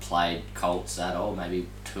played Colts at all. Maybe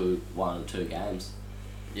 1 or 2 games.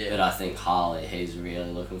 Yeah. But I think Harley, he's really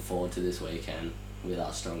looking forward to this weekend with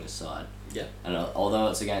our strongest side. Yeah. And although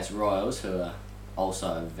it's against Royals, who are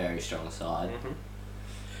also a very strong side. Mm-hmm.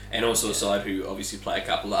 And also a side who obviously play a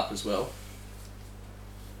couple up as well.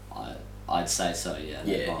 I'd say so, yeah.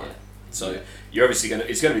 Yeah. So you're obviously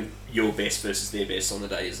it's going to be your best versus their best on the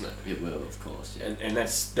day, isn't it? It will, of course. Yeah. And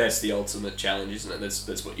that's the ultimate challenge, isn't it?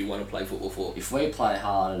 That's what you want to play football for. If we play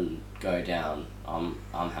hard and go down, I'm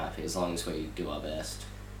happy as long as we do our best.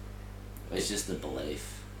 It's just the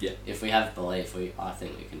belief. Yeah. If we have belief, I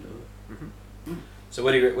think we can do it. Mm-hmm. So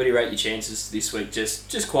what do you rate your chances this week?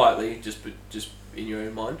 Just quietly, just in your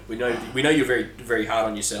own mind. We know you're very very hard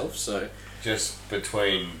on yourself. So Just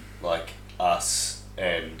between like us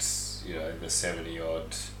and the 70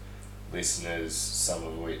 odd listeners, some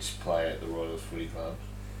of which play at the Royal Footy Club.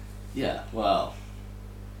 Yeah. Well,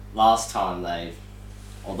 last time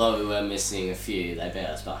although we were missing a few, they beat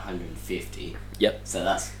us by 150. Yep. So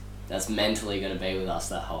that's mentally going to be with us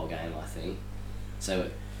that whole game, I think. So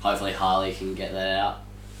hopefully Harley can get that out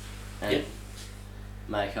and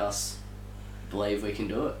make us believe we can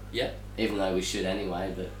do it. Yeah. Even though we should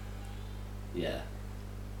anyway, but yeah,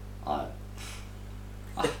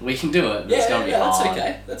 we can do it. But it's going to be hard. That's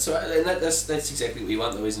okay. That's all right. And that's exactly what you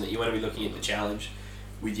want, though, isn't it? You want to be looking at the challenge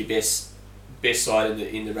with your best side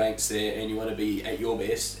in the ranks there, and you want to be at your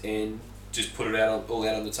best and just put it all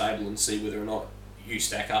out on the table and see whether or not you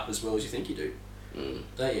stack up as well as you think you do.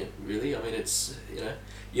 Don't you? Really? I mean, it's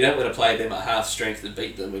you don't want to play them at half strength and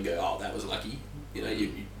beat them and go, oh, that was lucky.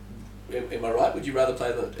 Am I right? Would you rather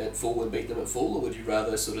play them at full and beat them at full, or would you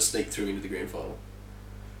rather sort of sneak through into the grand final?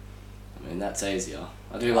 I mean, that's easier.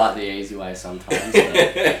 I do like the easy way sometimes.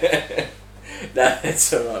 But No,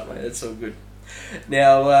 that's all right, mate. That's all good.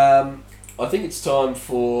 Now, I think it's time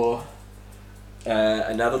for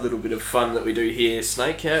another little bit of fun that we do here.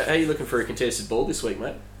 Snake, how are you looking for a contested ball this week,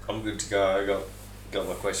 mate? I'm good to go. I got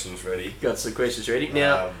my questions ready. Got some questions ready.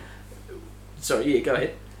 Now, sorry, go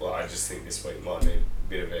ahead. Well, I just think this week might need a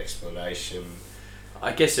bit of explanation.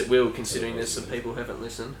 I guess it will, considering there's some people who haven't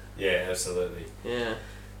listened. Yeah, absolutely. Yeah.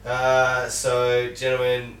 So,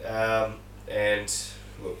 gentlemen, and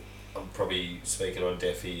look, I'm probably speaking on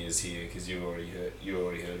deaf ears here because you already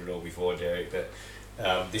heard it all before, Derek. But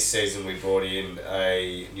this season we brought in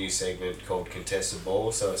a new segment called Contested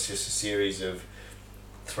Ball. So it's just a series of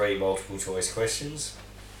 3 multiple choice questions.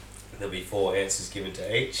 There'll be 4 answers given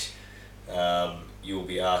to each. You will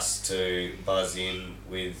be asked to buzz in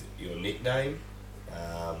with your nickname.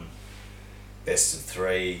 Best of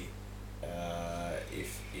 3.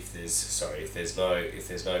 If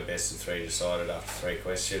there's no best of 3 decided after 3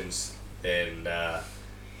 questions, then there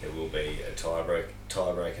will be a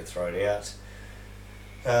tiebreaker thrown out.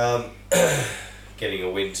 Getting a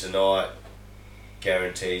win tonight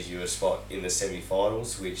guarantees you a spot in the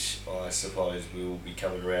semi-finals, which I suppose we will be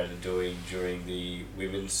coming around and doing during the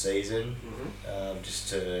women's season, just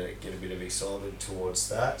to get a bit of excitement towards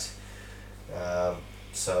that.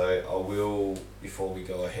 So I will, before we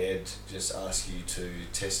go ahead, just ask you to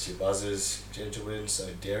test your buzzers, gentlemen. So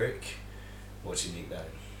Derek, what's your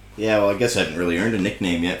nickname? Yeah, well, I guess I haven't really earned a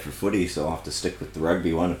nickname yet for footy, so I'll have to stick with the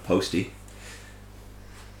rugby one, Posty.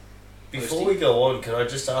 Before we go on, can I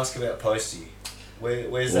just ask about Posty?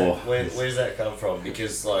 Where's that come from?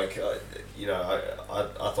 Because I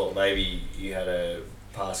thought maybe you had a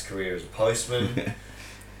past career as a postman.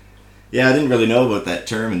 Yeah, I didn't really know about that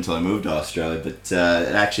term until I moved to Australia, but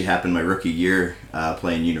it actually happened my rookie year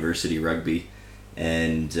playing university rugby.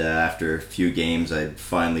 And after a few games, I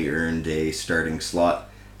finally earned a starting slot.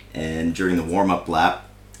 And during the warm-up lap,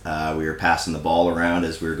 we were passing the ball around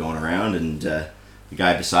as we were going around, and the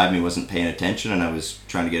guy beside me wasn't paying attention, and I was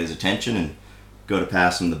trying to get his attention and go to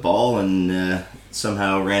pass him the ball, and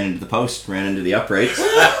somehow ran into the post, ran into the uprights,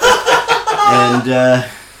 and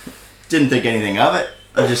didn't think anything of it.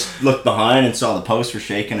 I just looked behind and saw the post were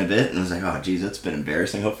shaking a bit, and I was like, oh geez, that's been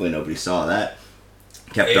embarrassing. Hopefully nobody saw that.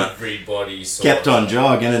 Everybody saw kept on that.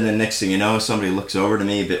 jogging, and then next thing you know, somebody looks over to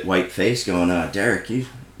me, a bit white-faced, going, Derek, you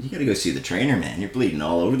gotta go see the trainer, man. You're bleeding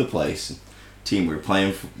all over the place. And the team we were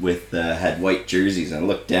playing with had white jerseys, and I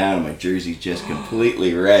looked down, and my jersey's just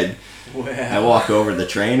completely red. Wow. I walk over to the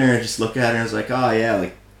trainer and just look at her, and I was like, oh yeah,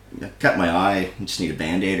 like, I cut my eye, I just need a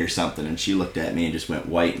Band-Aid or something. And she looked at me and just went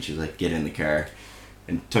white, and she was like, get in the car.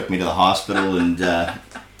 And took me to the hospital, and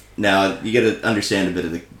now you got to understand a bit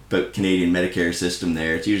of the about Canadian Medicare system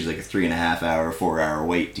there. It's usually like a 3.5 hour, 4 hour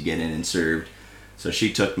wait to get in and served. So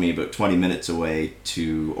she took me about 20 minutes away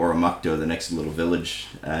to Oromocto, the next little village,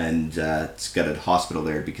 and it's got a hospital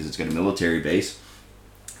there because it's got a military base.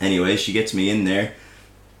 Anyway, she gets me in there.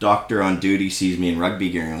 Doctor on duty sees me in rugby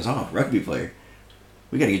gear and goes, oh, rugby player,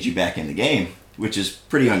 we got to get you back in the game, which is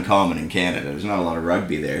pretty uncommon in Canada. There's not a lot of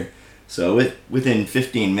rugby there. So within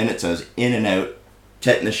 15 minutes, I was in and out,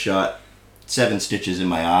 tetanus shot, 7 stitches in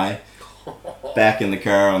my eye, back in the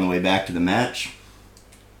car on the way back to the match.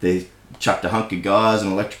 They chucked a hunk of gauze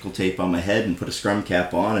and electrical tape on my head and put a scrum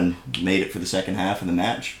cap on and made it for the second half of the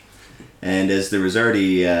match. And as there was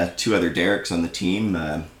already 2 other Dereks on the team,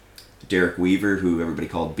 Derek Weaver, who everybody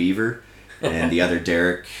called Beaver, and the other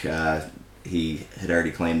Derek, he had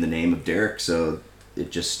already claimed the name of Derek, so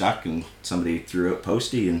it just stuck, and somebody threw out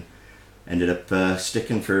Posty and ended up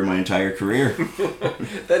sticking for my entire career.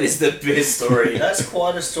 That is the best story. That's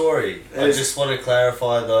quite a story. I just want to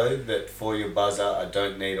clarify though that for your buzzer, I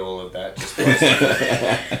don't need all of that. Just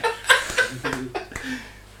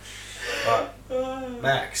right.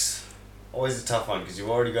 Max, always a tough one because you've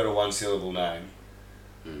already got a 1-syllable name.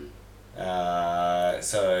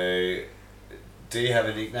 So, do you have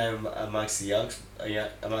a nickname amongst the young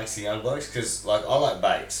blokes? Because like I like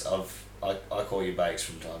Bakes. I call you Bakes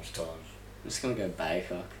from time to time. I'm just gonna go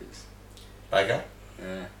Baker, cause Baker?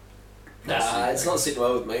 yeah. Nah, it's not sitting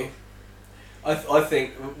well with me. I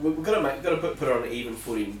think we've got to put it on an even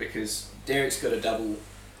footing because Derek's got a double.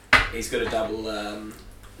 He's got a double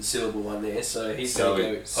syllable one there, so he's going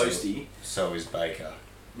to go Posty. So is Baker.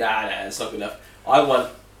 Nah, it's not good enough. I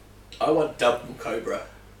want double Cobra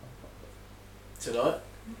tonight.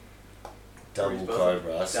 Double Buzzer.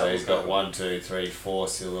 Cobra. So Double he's got Cobra. 1, 2, 3, 4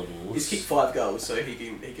 syllables. He's kicked 5 goals, so he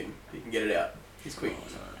can get it out. He's quick.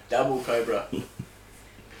 Double Cobra. I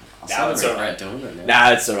Nah, sort it's of alright. regret doing it now.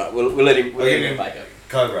 Nah, it's alright. We'll let him. We'll let him Okay. back up.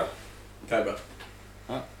 Cobra. Cobra.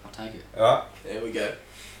 Oh, I'll take it. Alright. There we go.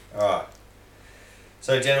 Alright.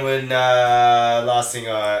 So, gentlemen, last thing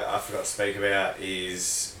I forgot to speak about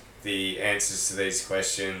is the answers to these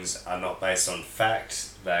questions are not based on fact.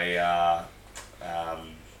 They are, how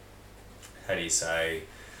do you say,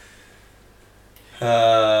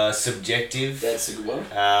 subjective. That's a good one.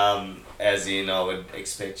 As in, I would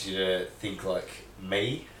expect you to think like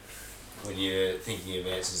me when you're thinking of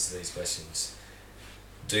answers to these questions.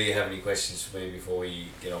 Do you have any questions for me before we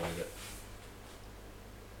get on with it?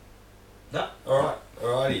 No? Alright.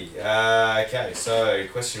 Alrighty. Okay, so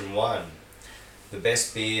question 1. The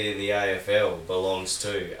best beard in the AFL belongs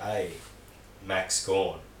to A. Max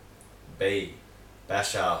Gawn, B.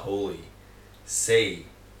 Bashar Hooley, C.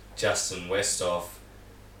 Justin Westhoff,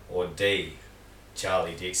 or D.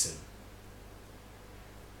 Charlie Dixon.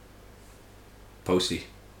 Posty.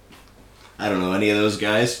 I don't know any of those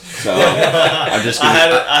guys, so I'm just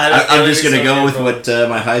gonna, I I'm just gonna go with what. what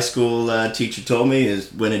my high school teacher told me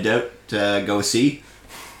is when in doubt, go C.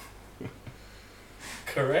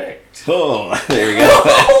 Correct. Oh, there we go.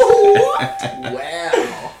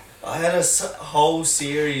 Wow. I had a whole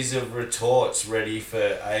series of retorts ready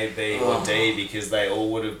for A, B, or D because they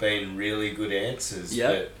all would have been really good answers. Yep.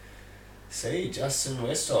 But see, Justin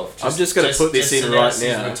Westhoff. I'm just gonna put this in right announced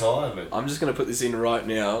his now. Retirement. I'm just going to put this in right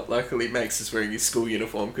now. Luckily, Max is wearing his school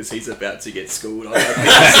uniform because he's about to get schooled.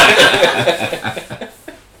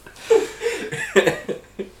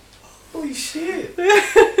 Holy shit!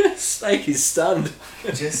 Snake is stunned.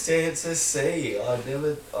 Just answer C. I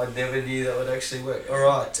never knew that would actually work.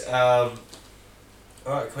 Alright,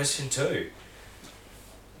 question 2.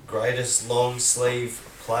 Greatest long sleeve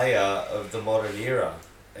player of the modern era.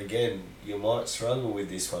 Again, you might struggle with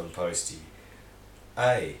this one, Posty.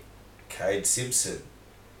 A. Cade Simpson.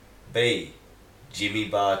 B. Jimmy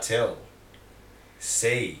Bartell.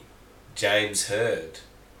 C. James Hird.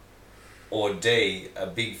 Or D. A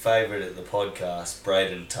big favourite at the podcast,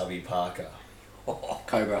 Braden Tubby Parker.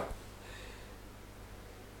 Cobra.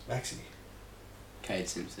 Maxie. Cade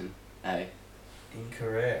Simpson. A.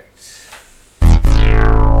 Incorrect.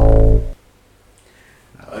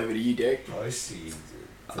 Over to you, Derek. Posty.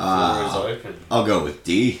 The floor is open. I'll go with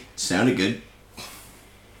D. Sounded good.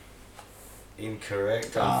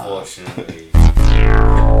 Incorrect, unfortunately.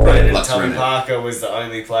 Braden Let's Tubby run it. Parker was the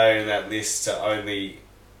only player in that list to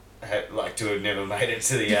to have never made it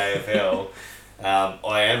to the AFL.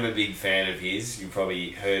 I am a big fan of his. You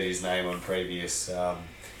probably heard his name on previous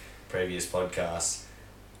podcasts.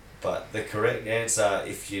 But the correct answer,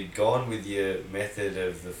 if you'd gone with your method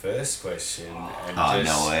of the first question and Oh,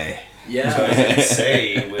 just no way. Yeah. chosen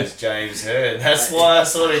C, was James Hird. That's why I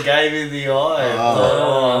sort of gave him the eye.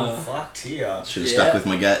 Oh. I'm fucked here. Should have Yeah. stuck with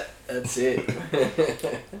my gut. That's it.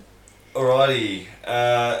 Alrighty.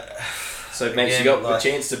 So, Max, Again, you got like- the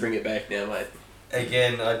chance to bring it back now, mate.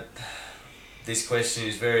 Again, this question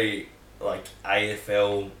is very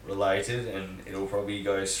AFL related, and it'll probably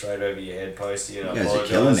go straight over your head, Posty. And I You guys are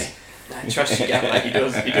apologise. killing me. Trust your gut, mate.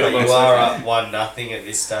 You're But doing you are up 1-0 at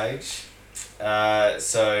this stage.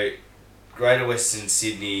 So, Greater Western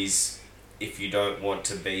Sydney's "if you don't want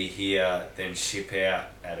to be here, then ship out"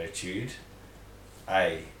 attitude.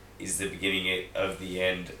 A is the beginning of the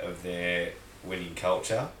end of their winning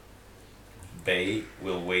culture. B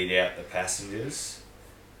will weed out the passengers.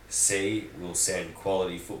 C will send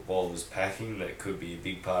quality footballers packing that could be a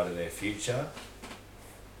big part of their future.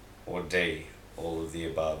 Or D, all of the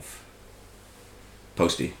above.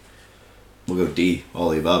 Posty. We'll go D. All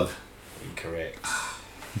the above. Incorrect.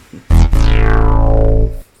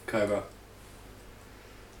 Cobra.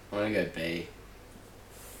 I'm gonna go B.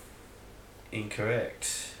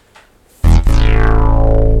 Incorrect.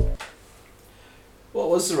 What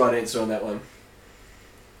was the right answer on that one?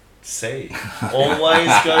 C. Always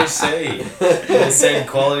go C. We'll send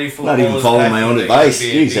quality Not footballers even following my packing own that advice.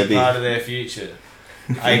 could be a Jeez, that'd big be- part of their future.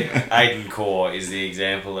 Aiden Core is the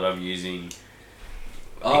example that I'm using.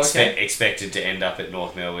 Oh, okay. Expected to end up at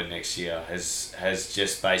North Melbourne next year, has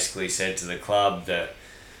just basically said to the club that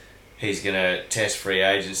he's going to test free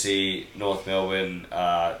agency. North Melbourne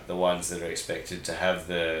are the ones that are expected to have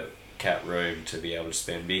the cap room to be able to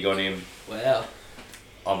spend big on him. Wow.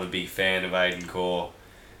 I'm a big fan of Aiden Core,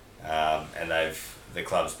 and the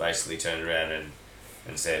club's basically turned around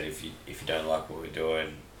and said, if you don't like what we're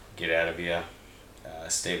doing, get out of here.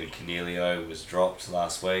 Stephen Cornelio was dropped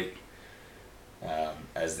last week.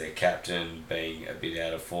 As their captain, being a bit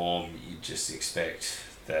out of form, you just expect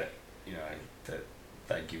that that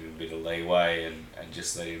they give him a bit of leeway and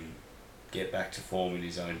just let him get back to form in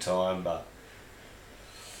his own time. But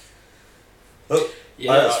look,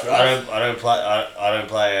 Yeah, that's right. I don't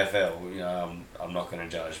play AFL. I'm not going to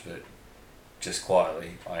judge, but just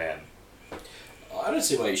quietly, I am. I don't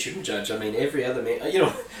see why you shouldn't judge. I mean, every other man...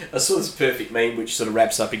 I saw this perfect meme which sort of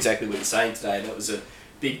wraps up exactly what you're saying today, and that was a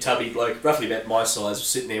big tubby bloke, roughly about my size,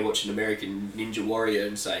 sitting there watching American Ninja Warrior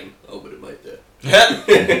and saying, "I would have made that."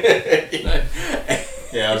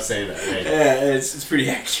 Yeah, I've seen that. Yeah. Yeah, it's pretty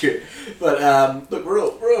accurate. But look, we're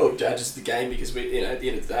all judges of the game because we, at the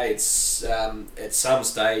end of the day, it's at some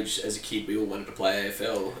stage as a kid we all wanted to play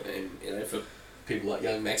AFL, and for people like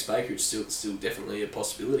young Max Baker, it's still definitely a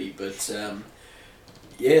possibility. But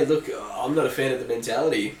yeah, look, I'm not a fan of the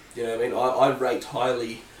mentality. You know what I mean? I rate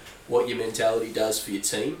highly what your mentality does for your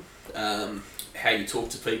team, how you talk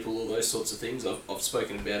to people, all those sorts of things. I've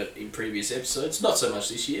spoken about it in previous episodes, not so much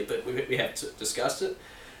this year, but we have discussed it.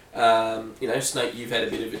 Snake, you've had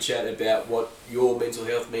a bit of a chat about what your mental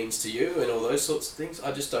health means to you and all those sorts of things.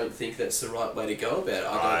 I just don't think that's the right way to go about it.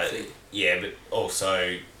 I don't think. Yeah, but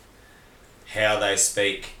also how they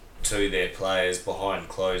speak to their players behind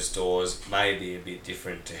closed doors may be a bit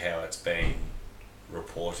different to how it's been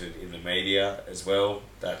reported in the media as well.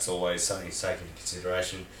 That's always something to take into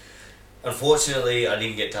consideration. Unfortunately, I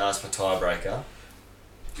didn't get to ask my tiebreaker.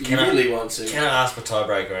 You really want to. Can I ask my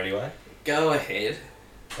tiebreaker anyway? Go ahead.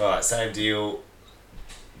 Alright, same deal.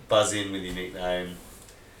 Buzz in with your nickname.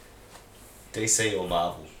 DC or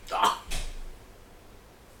Marvel?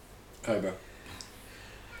 Cobra.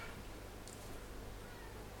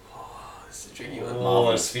 It's a tricky one.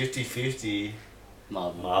 Oh, it's 50-50.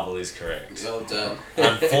 Marvel. Marvel is correct. Well done.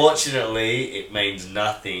 Unfortunately, it means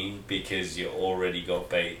nothing because you already got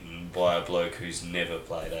beaten by a bloke who's never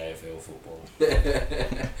played AFL football.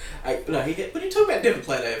 But you talk about never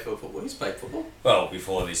played AFL football. He's played football. Well,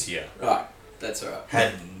 before this year. Right. That's alright.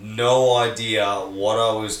 Had no idea what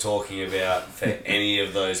I was talking about for any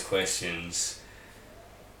of those questions.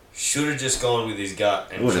 Should have just gone with his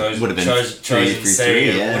gut and chosen C,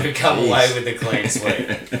 and would have come away with a clean sweep.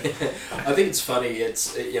 I think it's funny.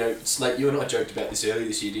 It's Snake. You and I joked about this earlier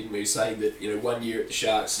this year, didn't we? Saying that 1 year at the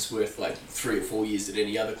Sharks is worth like 3 or 4 years at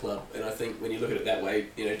any other club. And I think when you look at it that way,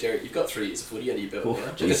 Derek, you've got 3 years of footy under your belt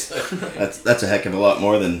now. That's a heck of a lot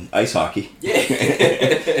more than ice hockey. Yeah.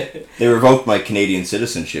 They revoked my Canadian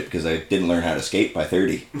citizenship because I didn't learn how to skate by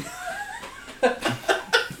 30.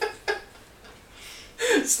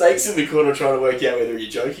 Snake's in the corner trying to work out whether you're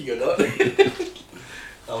joking or not.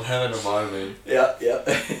 I'm having a moment. Yeah.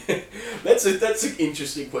 That's an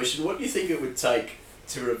interesting question. What do you think it would take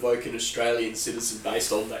to revoke an Australian citizen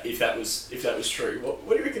based on that? If that was true, what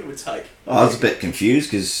do you reckon it would take? I was a bit confused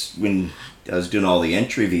because when I was doing all the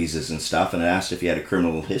entry visas and stuff, and I asked if you had a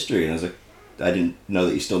criminal history, and I was like, I didn't know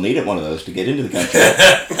that you still needed one of those to get into the country.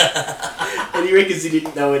 And he reckons he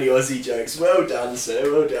didn't know any Aussie jokes. Well done,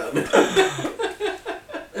 sir. Well done.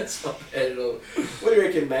 That's not bad at all. What do you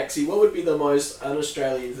reckon, Maxie? What would be the most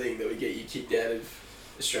un-Australian thing that would get you kicked out of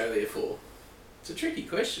Australia for? It's a tricky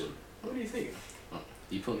question. What do you think?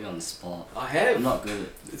 You put me on the spot. I have. I'm not good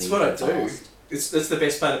at It's what I do. That's the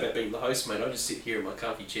best part about being the host, mate. I just sit here in my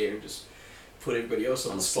comfy chair and just put everybody else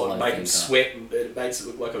on the spot and make them sweat, and it makes it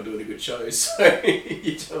look like I'm doing a good show. So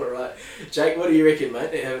you're doing alright. Jake, what do you reckon,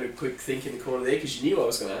 mate? They're having a quick think in the corner there because you knew I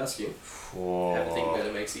was going to ask you. Have a think about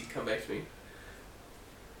it, Maxie. Come back to me.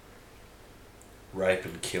 Rape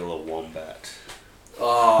and kill a wombat.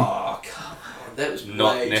 Oh, come on. That was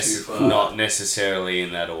way too far. Not necessarily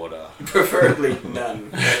in that order. Preferably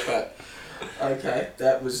none. But, okay,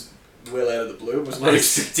 that was well out of the blue. Was not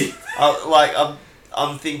expecting.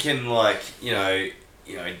 I'm thinking don't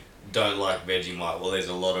like Vegemite. Well, there's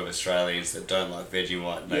a lot of Australians that don't like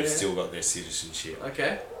Vegemite and they've still got their citizenship.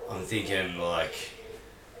 Okay. I'm thinking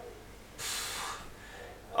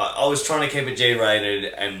I was trying to keep it G-rated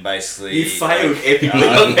and basically... You failed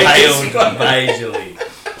epically. Failed majorly.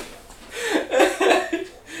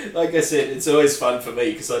 Like I said, it's always fun for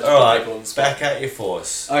me because I just put people on the spot. Back at your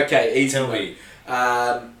force. Okay, easy. Tell me.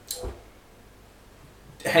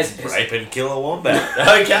 Rape and kill a wombat.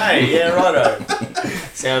 Okay, yeah, righto.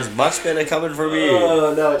 Sounds much better coming from you.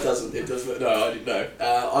 Oh, no, it doesn't. It doesn't. No, I didn't know.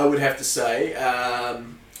 I would have to say,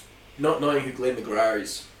 not knowing who Glenn McGrath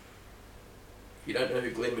is. If you don't know who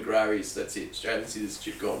Glenn McGrath is, that's it. Australian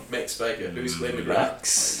citizenship gone. Max Baker. Who's Glenn McGrath?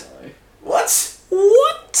 Max. I know. What?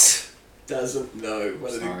 Doesn't know.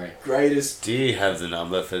 One of the greatest... Do you have the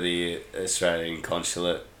number for the Australian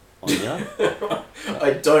consulate on you?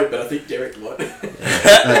 I don't, but I think Derek might.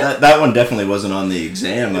 That one definitely wasn't on the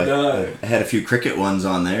exam. No. I had a few cricket ones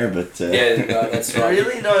on there, but... Yeah, no, that's right.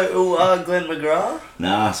 Really? No, Glenn McGrath?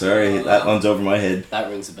 Nah, sorry, that one's over my head. That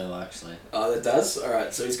rings a bell, actually. Oh, that does?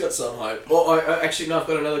 Alright, so he's got some hope. Oh, actually, no, I've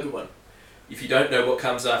got another good one. If you don't know what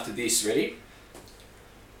comes after this, ready?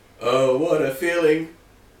 Oh, what a feeling.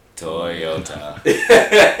 Toyota.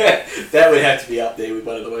 That would have to be up there with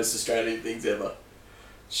one of the most Australian things ever.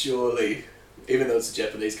 Surely. Even though it's a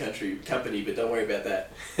Japanese company, but don't worry about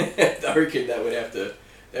that. I reckon that would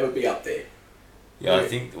be up there. Yeah, I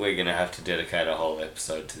think we're going to have to dedicate a whole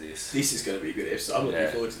episode to this. This is going to be a good episode. I'm looking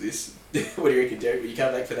forward to this. What do you reckon, Derek? Will you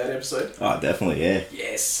come back for that episode? Oh, definitely, yeah.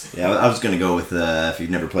 Yes. Yeah, I was going to go with, if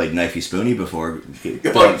you've never played Knifey Spoony before,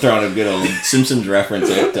 throwing a good old Simpsons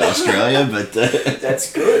reference out to Australia, but...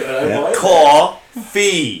 That's good. I don't mind.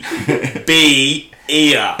 Coffee. Be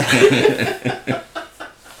ear.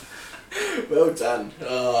 Well done.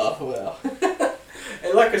 Oh, wow.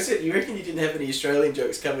 And like I said, you reckon you didn't have any Australian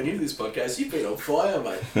jokes coming into this podcast? You've been on fire,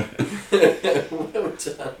 mate. Well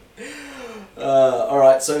done.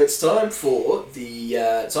 Alright, so it's time for us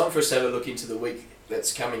to have a look into the week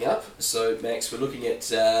that's coming up. So, Max, we're looking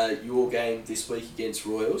at your game this week against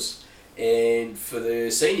Royals. And for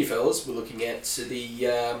the senior fellas, we're looking at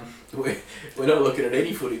we're not looking at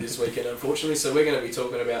any footy this weekend, unfortunately. So we're going to be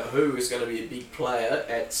talking about who is going to be a big player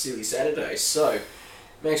at Silly Saturday. So,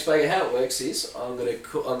 Max Baker, how it works is I'm going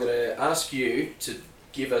to ask you to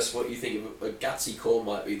give us what you think a gutsy call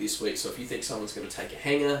might be this week. So if you think someone's going to take a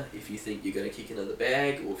hanger, if you think you're going to kick another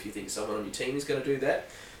bag, or if you think someone on your team is going to do that.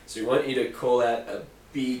 So we want you to call out a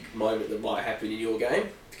big moment that might happen in your game,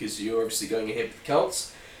 because you're obviously going ahead with the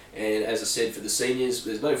Colts. And as I said, for the seniors,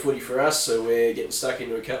 there's no footy for us, so we're getting stuck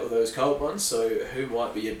into a couple of those cold ones. So who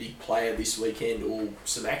might be a big player this weekend, or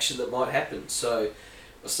some action that might happen? So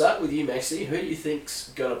I'll start with you, Maxie. Who do you think's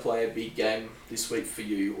going to play a big game this week for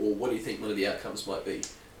you, or what do you think one of the outcomes might be?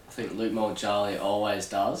 I think Luke Moljali always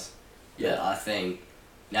does. Yeah. But I think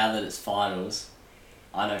now that it's finals,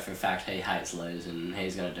 I know for a fact he hates losing, and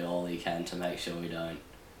he's going to do all he can to make sure we don't.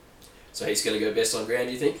 So he's going to go best on ground,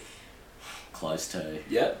 do you think? Close to.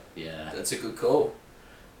 Yeah, Yeah. that's a good call.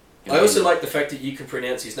 I also like the fact that you can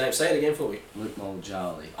pronounce his name. Say it again for me. Luke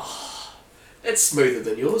Moljali. That's smoother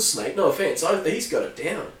than yours, Snake. No offence. He's got it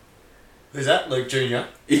down. Who's that? Luke Jr.?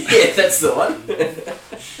 Yeah, that's the one.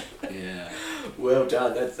 Yeah. Well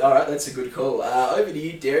done. That's all right. That's a good call. Over to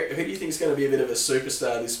you, Derek. Who do you think is going to be a bit of a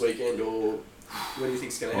superstar this weekend, or what do you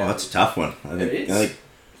think is going to Oh, happen? that's a tough one. I It is. think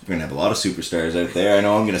we're going to have a lot of superstars out there. I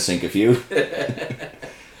know I'm going to sink a few.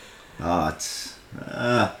 I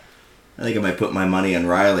think I might put my money on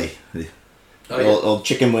Riley. Oh, yeah. Old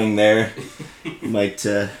chicken wing there. might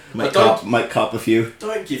cop a few.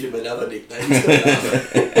 Don't give him another nickname. He's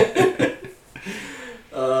got another.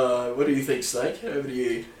 What do you think, Snake? Over to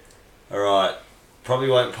you. Alright, probably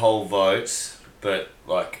won't poll votes, but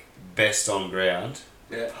like best on ground,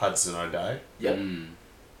 Yeah. Hudson O'Day. Yep.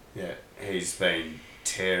 Yeah, he's been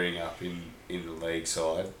tearing up in the league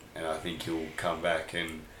side, and I think he'll come back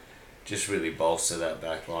and just really bolster that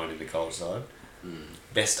back line in the Colt side.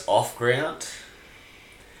 Best off ground,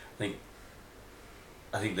 I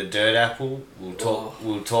think the Dirt Apple will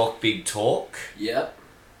talk big talk, Yep.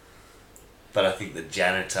 but I think the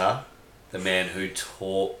Janitor, the man who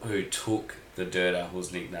took the Dirt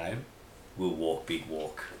Apple's nickname, will walk big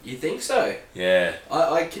walk. You think so? Yeah.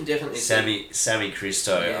 I can definitely. Sammy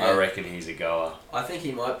Christo, Yeah. I reckon he's a goer. I think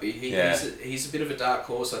he might be. Yeah. He's a bit of a dark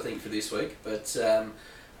horse, I think, for this week. But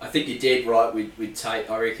I think you're dead right with Tate.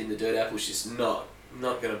 I reckon the Dirt Apple's just not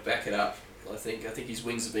going to back it up. I think his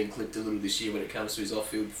wings have been clipped a little this year when it comes to his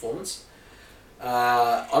off-field performance.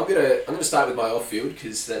 I'm gonna start with my off-field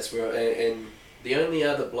because that's where and the only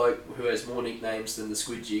other bloke who has more nicknames than the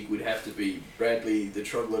Squid Jig would have to be Bradley the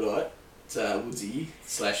Troglodyte, Woodsy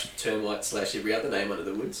 / Termite / every other name under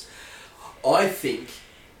the woods. I think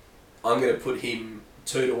I'm going to put him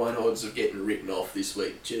 2-1 odds of getting written off this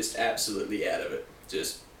week. Just absolutely out of it.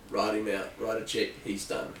 Just write him out. Write a check. He's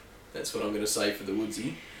done. That's what I'm going to say for the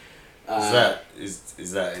Woodsy.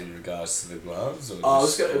 Is that in regards to the gloves or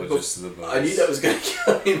just the boots? I knew that was going to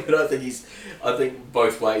come in, but I think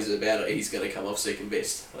both ways about it. He's going to come off second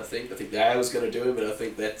best. I think the Ale's going to do him, but I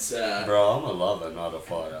think that's. Bro, I'm a lover, not a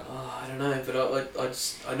fighter. I don't know,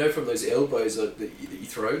 but I know from those elbows that you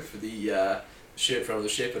throw for the shirt front of the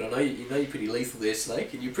shepherd. I know you're pretty lethal there,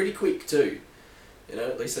 Snake, and you're pretty quick too. You know,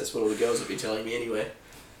 at least that's what all the girls have been telling me anyway.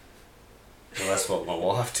 Well, that's what my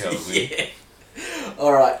wife tells me. Yeah.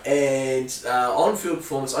 All right, and on-field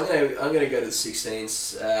performance, I'm gonna go to the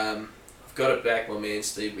 16s. I've got to back my man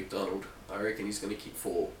Steve McDonald. I reckon he's going to kick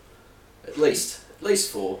 4, at least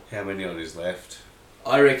 4. How many on his left?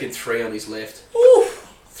 I reckon 3 on his left. Ooh,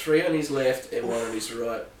 3 on his left and 1 on his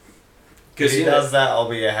right. If he does that, I'll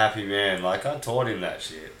be a happy man. Like, I taught him that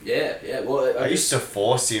shit. Yeah. Well, I used to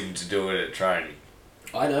force him to do it at training.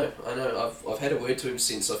 I know. I've had a word to him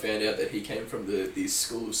since I found out that he came from the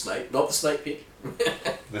school of Snake, not the Snake Pick.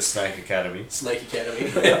 The Snake Academy. Snake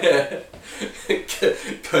Academy.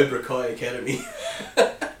 Cobra Kai Academy.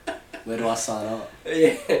 Where do I sign up?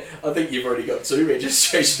 Yeah, I think you've already got 2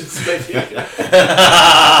 registrations.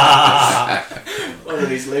 One on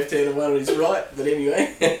his left hand and 1 on his right. But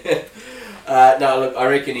anyway. No, look, I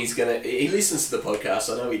reckon he listens to the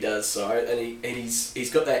podcast, I know he does, so, and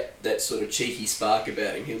he's got that sort of cheeky spark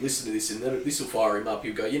about him. He'll listen to this and this will fire him up.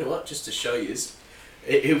 He'll go, you know what, just to show you,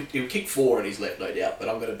 he'll kick 4 on his left, no doubt, but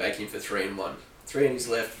I'm going to back him for 3 and 1. 3 on his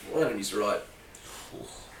left, 1 on his right.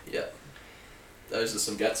 Yeah. Those are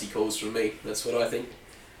some gutsy calls from me, that's what I think.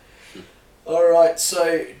 Alright,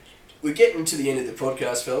 so we're getting to the end of the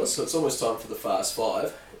podcast, fellas, so it's almost time for the Fast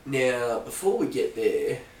 5. Now, before we get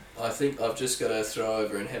there, I think I've just got to throw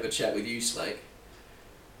over and have a chat with you, Snake.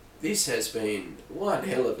 This has been one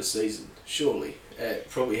hell of a season, surely.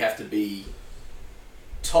 Probably have to be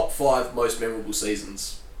top 5 most memorable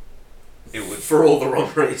seasons. It would, for all the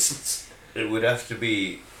wrong reasons. It would have to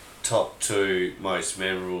be top 2 most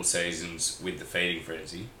memorable seasons with the Feeding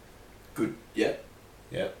Frenzy. Good, yeah.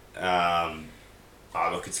 Yep.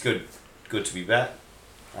 Look, it's good to be back.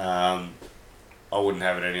 I wouldn't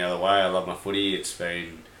have it any other way. I love my footy. It's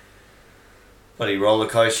been bloody roller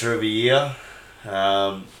coaster of a year,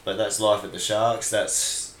 but that's life at the Sharks.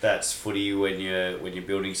 That's footy when you're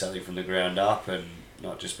building something from the ground up and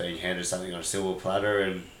not just being handed something on a silver platter.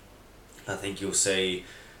 And I think you'll see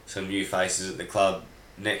some new faces at the club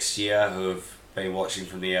next year who have been watching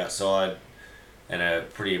from the outside and are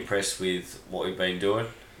pretty impressed with what we've been doing.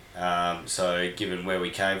 So given where we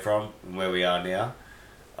came from and where we are now,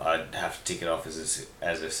 I'd have to tick it off as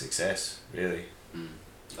a success, really.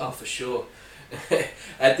 Oh, for sure.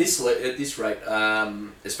 At this rate,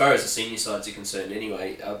 as far as the senior sides are concerned,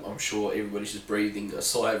 anyway, I'm sure everybody's just breathing a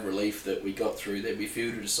sigh of relief that we got through. That we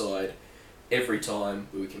fielded a side every time.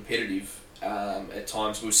 We were competitive. At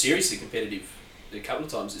times, we were seriously competitive. A couple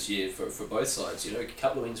of times this year for both sides. You know, a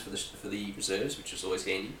couple of wins for the reserves, which was always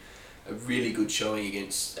handy. A really good showing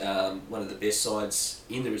against one of the best sides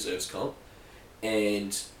in the reserves comp,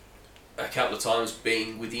 and a couple of times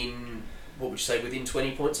being within. What would you say, within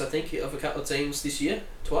 20 points, I think, of a couple of teams this year,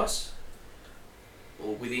 twice,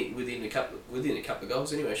 or within a couple of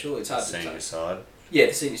goals. Anyway, surely it's hard to Senior say. side. Yeah,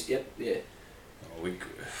 the seniors. Yep, yeah.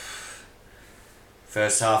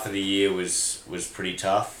 First half of the year was pretty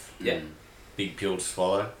tough. Yeah. Big pill to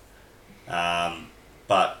swallow.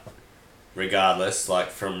 But regardless, like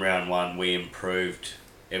from round one, we improved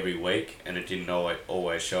every week, and it didn't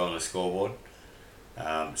always show on the scoreboard.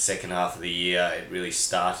 Second half of the year, it really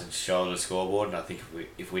started to show on the scoreboard, and I think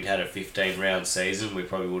if we'd had a 15-round season, we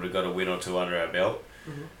probably would have got a win or two under our belt,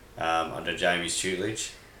 under Jamie's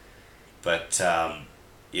tutelage. But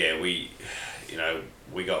we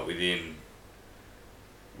got within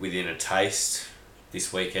a taste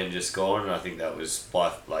this weekend just gone, and I think that was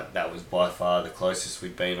by far the closest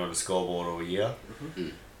we've been on the scoreboard all year.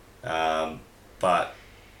 But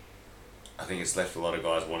I think it's left a lot of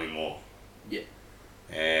guys wanting more. Yeah.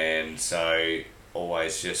 And so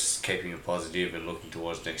always just keeping it positive and looking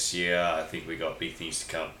towards next year. I think we got big things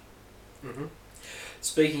to come.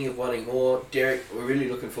 Speaking of wanting more, Derek, we're really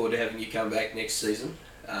looking forward to having you come back next season.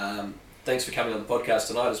 Thanks for coming on the podcast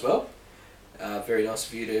tonight as well. Very nice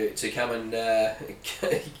of you to come and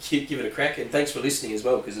give it a crack, and thanks for listening as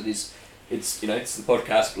well, because it's the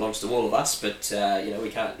podcast belongs to all of us, but we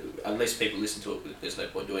can't, unless people listen to it, there's no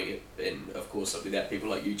point doing it, and of course without people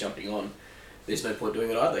like you jumping on, there's no point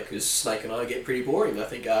doing it either, because Snake and I get pretty boring, I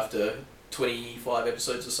think, after 25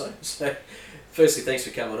 episodes or so. So firstly, thanks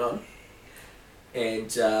for coming on, and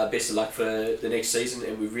best of luck for the next season,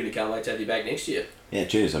 and we really can't wait to have you back next year. Yeah,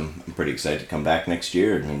 cheers. I'm pretty excited to come back next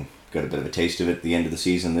year. I mean, got a bit of a taste of it at the end of the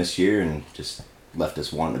season this year, and just left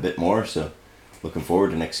us wanting a bit more, so looking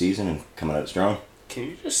forward to next season and coming out strong. Can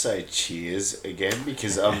you just say cheers again?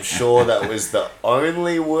 Because I'm sure that was the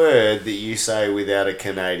only word that you say without a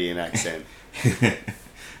Canadian accent.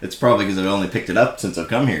 It's probably because I've only picked it up since I've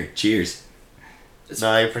come here. Cheers.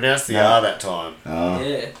 No, you pronounced the R that time.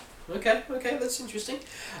 Yeah. Okay, that's interesting.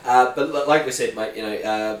 But like we said,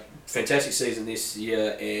 mate, fantastic season this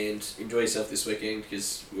year, and enjoy yourself this weekend,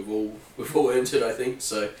 because we've all earned it, I think.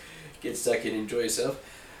 So get stuck in, enjoy yourself.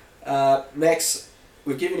 Max,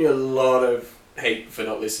 we've given you a lot of heat for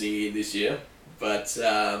not listening in this year, but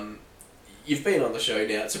you've been on the show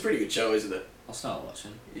now. It's a pretty good show, isn't it? I'll start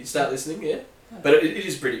watching. You start listening, yeah. But it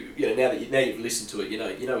is pretty. Now you've listened to it, you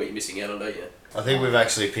know what you're missing out on, don't you? I think we've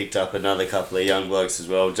actually picked up another couple of young blokes as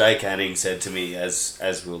well. Jake Anning said to me as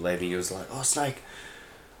we were leaving, he was like, "Oh, Snake,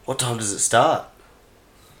 what time does it start?"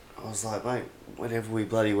 I was like, "Mate, whenever we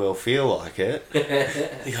bloody well feel like it."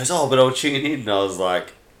 He goes, "Oh, but I'll tune in." And I was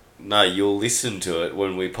like, "No, you'll listen to it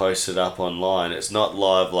when we post it up online. It's not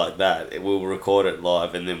live like that. We'll record it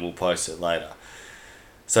live and then we'll post it later."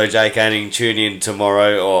 So Jake Anning, tune in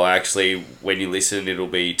tomorrow, or actually when you listen, it'll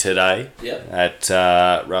be today. Yep.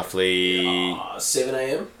 At roughly 7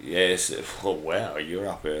 a.m. Yes. Oh wow, you're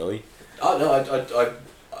up early. Oh no,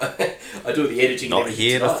 I do the editing. Not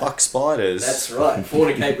here to fuck spiders. That's right.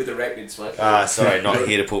 Fornicate with arachnids, mate. Sorry, not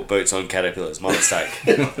here to put boots on caterpillars. My mistake.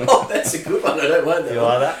 Oh, that's a good one. I don't mind that. You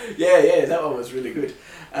one. like that? Yeah, that one was really good.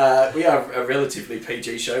 We are a relatively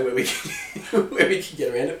PG show where we can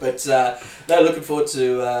get around it, but no, looking forward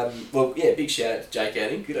to. Big shout out to Jake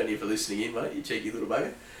Anning. Good on you for listening in, mate. You cheeky little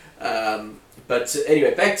bugger. But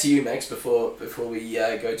anyway, back to you, Max. Before we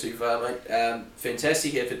go too far, mate.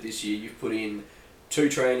 Fantastic effort this year. You've put in 2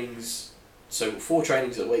 trainings, so 4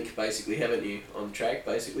 trainings a week, basically, haven't you? On track,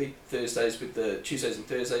 basically. Tuesdays and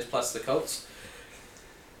Thursdays plus the Colts,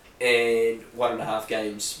 and 1.5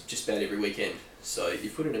 games just about every weekend. So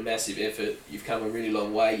you've put in a massive effort. You've come a really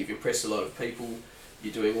long way. You've impressed a lot of people.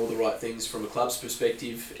 You're doing all the right things from a club's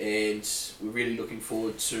perspective, and we're really looking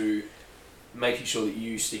forward to making sure that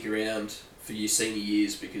you stick around for your senior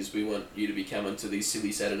years, because we want you to be coming to these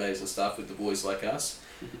silly Saturdays and stuff with the boys like us.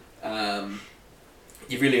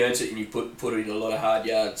 You've really earned it, and you've put in a lot of hard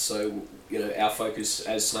yards. So our focus,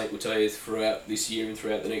 as Snake will tell you, throughout this year and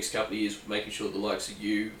throughout the next couple of years, making sure the likes of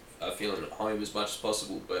you are feeling at home as much as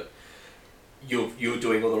possible. But you're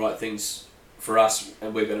doing all the right things for us,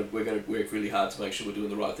 and we're gonna work really hard to make sure we're doing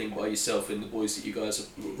the right thing by yourself and the boys that you guys are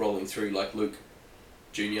rolling through, like Luke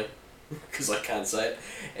Jr. because I can't say it,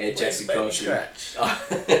 and Jackson Koch. Scratch.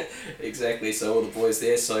 Exactly. So all the boys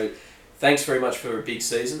there. So thanks very much for a big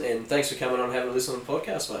season, and thanks for coming on and having a listen on the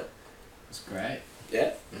podcast, mate. It's great.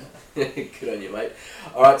 Yeah? Good on you, mate.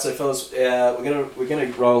 Alright, so fellas, we're gonna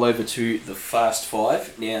roll over to the Fast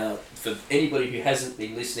Five. Now, for anybody who hasn't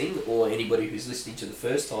been listening, or anybody who's listening to the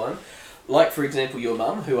first time, like for example your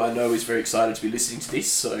mum, who I know is very excited to be listening to this,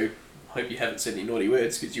 so I hope you haven't said any naughty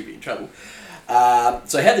words because you'll be in trouble.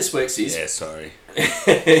 So how this works is... Yeah, sorry.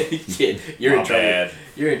 yeah, you're in My trouble. bad.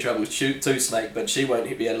 You're in trouble too, Snake, but she won't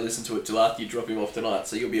be able to listen to it till after you drop him off tonight,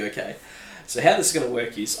 so you'll be okay. So how this is going to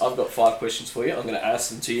work is, I've got 5 questions for you. I'm going to ask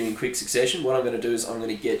them to you in quick succession. What I'm going to do is I'm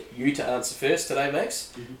going to get you to answer first today,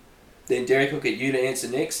 Max. Mhm. Then Derek will get you to answer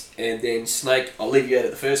next. And then Snake, I'll leave you out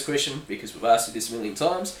at the first question because we've asked you this a million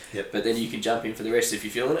times. Yep. But then you can jump in for the rest if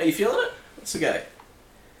you're feeling it. Are you feeling it? Let's go.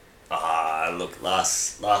 Look,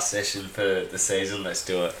 last session for the season. Let's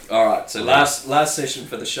do it. All right, so last session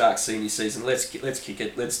for the Sharks senior season. Let's kick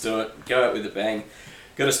it. Let's do it. Go out with a bang.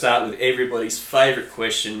 Got to start with everybody's favourite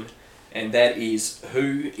question, and that is,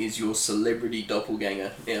 who is your celebrity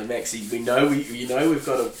doppelganger? Now, Maxie, we know we've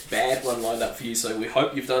got a bad one lined up for you, so we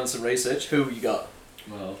hope you've done some research. Who have you got?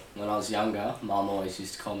 Well, when I was younger, Mum always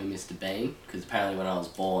used to call me Mr. Bean, because apparently when I was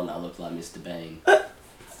born, I looked like Mr. Bean.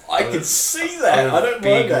 I can see that. I'm I a don't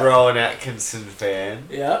big mind that. Rowan Atkinson fan.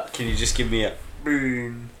 Yeah. Can you just give me a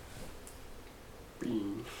boom?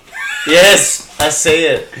 Bean. Yes, I see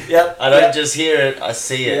it. Yep. I don't yep. just hear it. I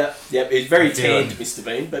see it. Yep. Yep. It's very I'm feeling- tanned, Mr.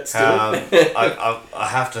 Bean, but still. I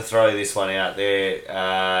have to throw this one out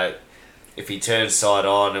there. If he turns side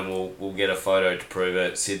on, and we'll get a photo to prove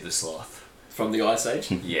it. Sid the Sloth. From the Ice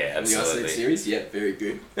Age. Yeah, From the Ice Age absolutely. series, yeah, very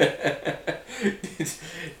good.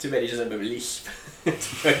 Too bad he doesn't have a lisp.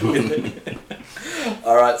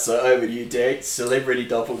 Alright, so over to you, Derek. Celebrity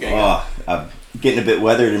doppelganger. Oh, I'm getting a bit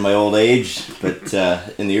weathered in my old age, but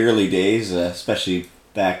in the early days, especially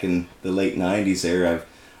back in the late 90s there,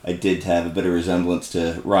 I did have a bit of resemblance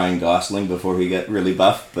to Ryan Gosling before he got really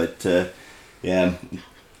buff, but yeah, I'm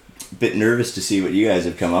a bit nervous to see what you guys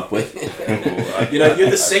have come up with. You know, you're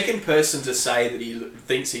the second person to say that he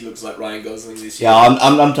thinks he looks like Ryan Gosling this year. Yeah,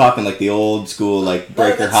 I'm talking like the old school, like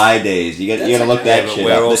Breaker that's- High days. You gotta look okay. that Yeah, but shit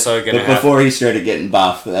we're up. also gonna But have- before he started getting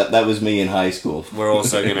buff, that was me in high school. We're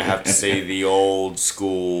also going to have to see the old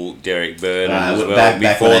school Derek Burton as well, back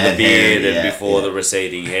before when I the had beard hair, and yeah, before yeah. the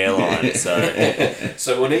receding hairline. So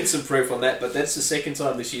So we'll need some proof on that, but that's the second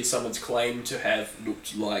time this year someone's claimed to have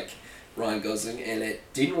looked like Ryan Gosling, and it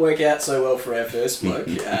didn't work out so well for our first bloke,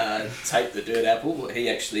 Tate the Dirt Apple. He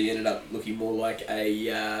actually ended up looking more like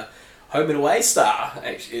a home and away star,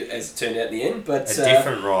 actually, as it turned out in the end. But a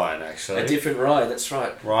different Ryan, actually. a different Ryan. That's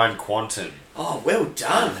right. Ryan Quanton. Oh, well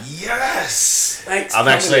done. Yes. Thanks. I'm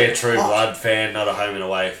for actually coming a True in hot. Blood fan, not a home and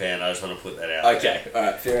away fan. I just want to put that out. Okay, all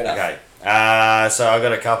right, fair enough. Okay. So I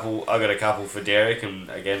got a couple for Derek, and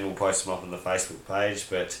again we'll post them up on the Facebook page.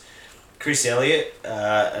 But Chris Elliott,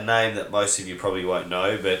 a name that most of you probably won't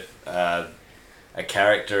know, but a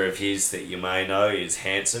character of his that you may know is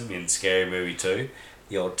Handsome in Scary Movie 2.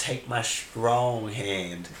 You'll take my strong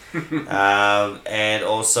hand. And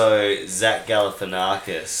also Zach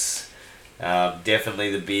Galifianakis.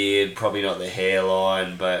 Definitely the beard, probably not the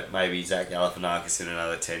hairline, but maybe Zach Galifianakis in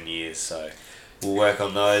another 10 years. So we'll work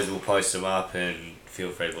on those, we'll post them up, and feel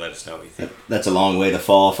free to let us know what you think. That's a long way to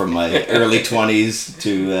fall from my early 20s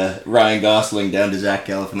to Ryan Gosling down to Zach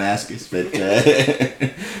Galifianakis, but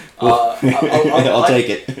I'll take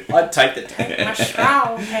it. I'd take the take my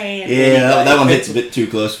strong hand. Yeah, that one hits a bit too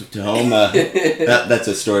close to home. That's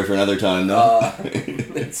a story for another time, though.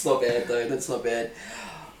 That's not bad, though. That's not bad.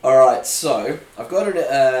 Alright, so I've got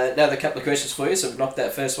another couple of questions for you, so we've knocked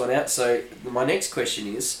that first one out. So my next question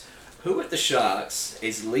is, who at the Sharks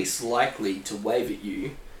is least likely to wave at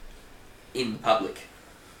you in public?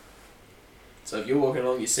 So if you're walking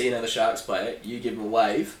along, you see another Sharks player, you give him a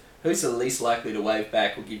wave. Who's the least likely to wave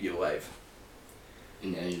back or give you a wave?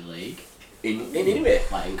 In any league. In anywhere.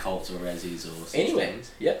 Like in Colts or Rezzies or such Anywhere. things.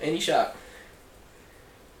 Yep, any Shark.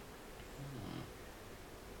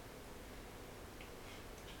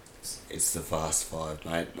 It's the Fast Five,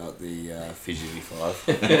 mate, not the Fidgety Five.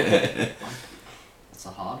 That's a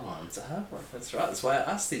hard one. It's a hard one. That's right. That's why I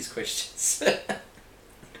asked these questions.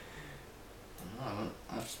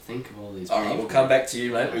 I have to think of all these All right, people. we'll come back to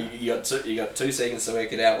you, mate. You got 2 seconds to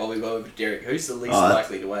work it out while we go over to Derek. Who's the least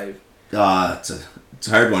likely to wave? It's a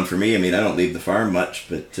hard one for me. I mean, I don't leave the farm much,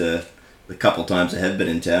 but the couple times I have been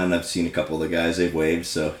in town, I've seen a couple of the guys they've waved.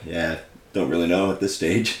 So yeah, don't really know at this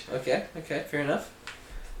stage. Okay, fair enough.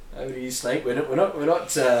 Over to you, Snake. We're not.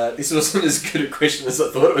 This wasn't as good a question as I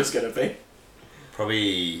thought it was going to be.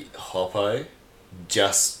 Probably Hoppo,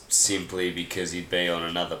 just simply because he'd be on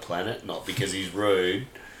another planet, not because he's rude.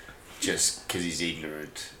 just because he's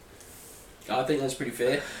ignorant. I think that's pretty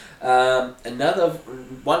fair. Another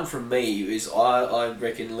one from me is I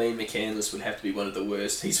reckon Liam McCandless would have to be one of the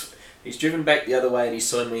worst. He's driven back the other way and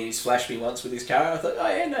he's flashed me once with his car. I thought, oh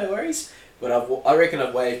yeah, no worries. But I reckon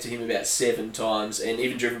I've waved to him about 7 times and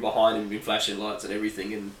even driven behind him, been flashing lights and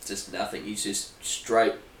everything, and just nothing. He's just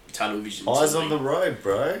straight tunnel vision. Eyes on the road,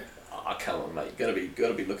 bro. Oh, come on, mate. Gotta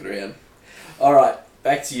be looking around. All right,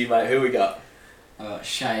 back to you, mate. Who we got?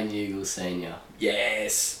 Shane Ugle Senior.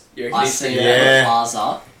 Yes. You reckon I he's see the- him Yeah. at the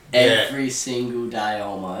plaza Yeah. every single day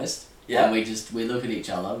almost. Yeah. And we look at each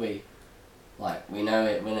other. We know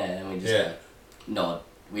it. We're there, and we just Yeah. go, nod.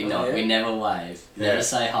 We Oh, nod. yeah. We never wave. Yeah. Never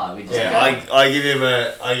say hi. We just Yeah, go. I give him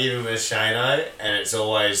a Shano, and it's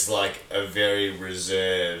always like a very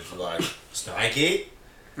reserved like Snakey,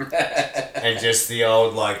 and just the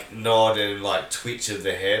old like nod and like twitch of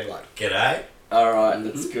the head, like g'day. All right,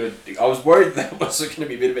 that's good. I was worried that was going to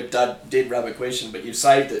be a bit of a dead rubber question, but you've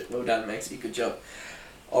saved it. Well done, Maxie. Good job.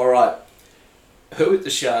 All right. Who at the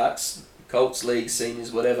Sharks, Colts, League,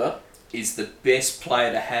 Seniors, whatever, is the best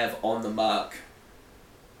player to have on the mark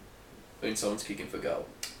when someone's kicking for goal?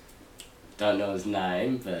 Don't know his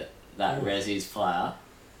name, but that Ooh. Resi's player.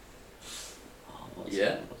 Oh, what's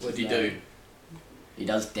What his do you name? do? He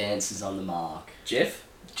does dances on the mark. Jeff?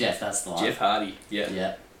 Jeff, that's the one. Jeff Hardy. Yeah.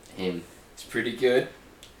 Yeah, him. It's pretty good.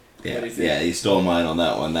 Yeah, What do you think? yeah, he stole mine on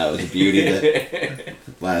that one. That was a beauty. That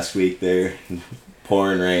last week there,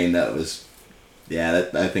 pouring rain. That was, yeah.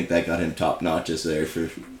 I think that got him top notches there for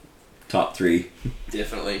top 3.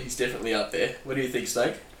 Definitely. He's definitely up there. What do you think,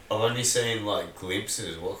 Snake? I've only seen like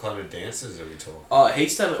glimpses. What kind of dances are we talking? Oh,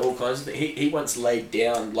 he's done all kinds of things. He once laid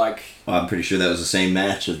down, like... Oh, I'm pretty sure that was the same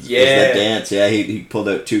match as Yeah. that dance. Yeah, he pulled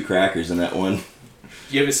out 2 crackers in that one.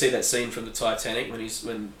 You ever see that scene from the Titanic when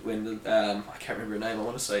the I can't remember her name. I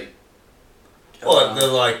want to say. What the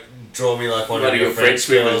like draw me like one of your French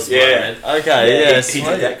swimmers, girls? yeah. Okay, yeah, he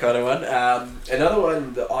did that kind of one. Another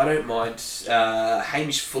one that I don't mind.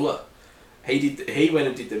 Hamish Fuller. He went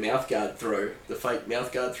and did the mouth guard throw, the fake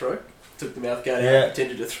mouth guard throw. Took the mouth guard out, Yeah. and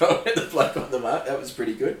pretended to throw it at the bloke on the mark. That was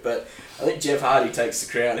pretty good. But I think Jeff Hardy takes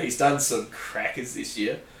the crown. He's done some crackers this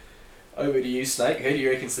year. Over to you, Snake. Who do you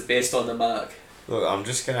reckon's the best on the mark? Look, I'm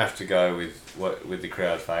just gonna have to go with the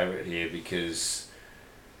crowd favourite here because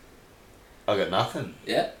I got nothing.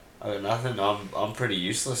 Yeah. I got nothing. I'm pretty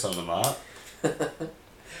useless on the mark.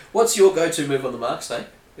 What's your go-to move on the mark, Snake?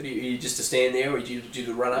 Are you just to stand there, or do you do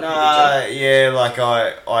the run up? Nah, yeah, like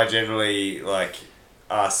I generally like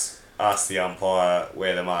ask the umpire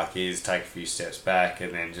where the mark is, take a few steps back,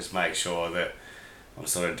 and then just make sure that I'm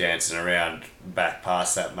sort of dancing around back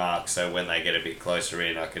past that mark, so when they get a bit closer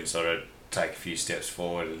in, I can sort of take a few steps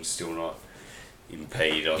forward and still not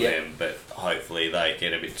impede on Yep. them, but hopefully they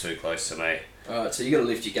get a bit too close to me. Alright, so you got to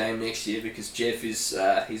lift your game next year because Jeff is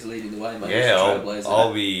he's leading the way, mate. Yeah, He's the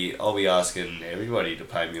I'll trailblazer. be asking everybody to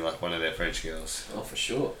pay me like one of their French girls. Oh, for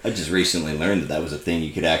sure. I just recently learned that was a thing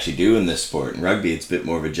you could actually do in this sport. In rugby, it's a bit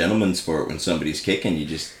more of a gentleman's sport. When somebody's kicking, you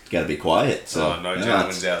just got to be quiet. So No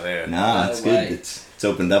gentlemen's out there. Nah, No it's way. good. It's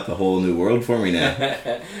opened up a whole new world for me now.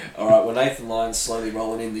 Alright, well, Nathan Lyon's slowly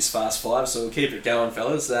rolling in this fast 5, so we'll keep it going,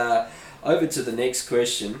 fellas. Over to the next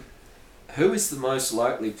question. Who is the most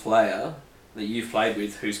likely player that you've played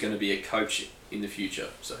with who's going to be a coach in the future?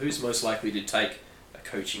 So who's most likely to take a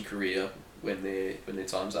coaching career when their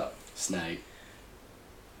time's up? Snake.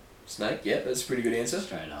 Snake? Yeah, that's a pretty good answer.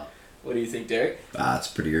 Straight up. What do you think, Derek? It's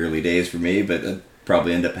pretty early days for me, but I'd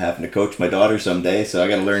probably end up having to coach my daughter someday, so I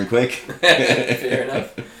got to learn quick. Fair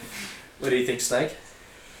enough. What do you think, Snake?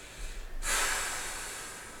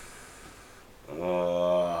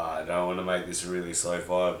 I don't want to make this a really slow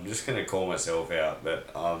vibe. I'm just gonna call myself out, but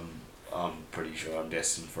I'm pretty sure I'm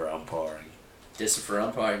destined for umpiring. Destined for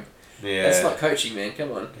umpiring. Yeah, That's not coaching, man.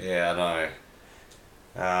 Come on. yeah, I know.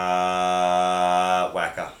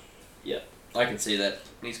 Whacker. I can see that.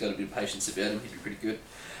 He's got a bit of patience about him. He'd be pretty good.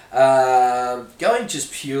 Going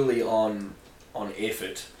just purely on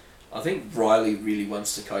effort, I think Riley really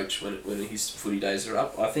wants to coach when his footy days are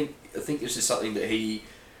up. I think this is something that he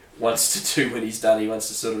wants to do when he's done. He wants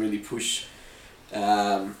to sort of really push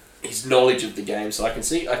his knowledge of the game. So I can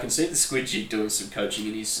see the Squidgy doing some coaching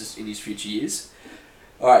in his future years.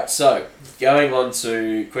 All right, so going on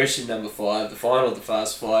to question number 5, the final of the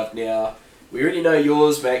Fast 5. Now, we already know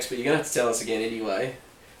yours, Max, but you're going to have to tell us again anyway.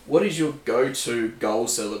 What is your go-to goal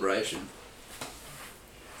celebration?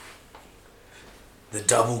 The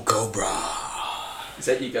double cobra. Is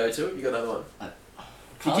that your go-to? Have you got another one?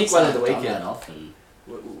 Can't You kick say one on the I've done weekend. that often.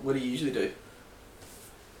 What do you usually do?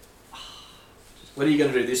 What are you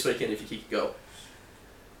going to do this weekend if you kick a goal?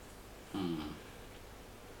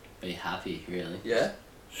 be happy, really. Yeah.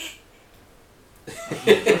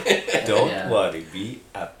 Don't Yeah. worry, be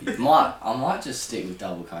happy. I might just stick with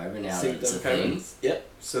double cobra now Stick that it's a double cobra. thing. Yep.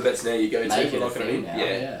 So that's now you go Make to it a locking thing in. now, Yeah.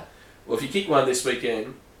 yeah. Well, if you kick one this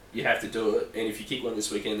weekend, you have to do it. And if you kick one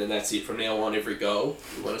this weekend, then that's it. From now on, every goal,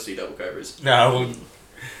 you want to see double cobras. No, well,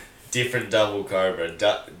 different double cobra.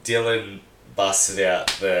 Dylan busted out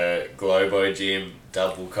the Globo Gym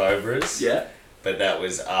double cobras, Yeah. but that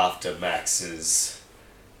was after Max's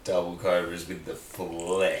double cobras with the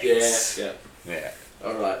flex. Yeah. Yeah.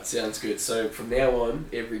 All right. Sounds good. So from now on,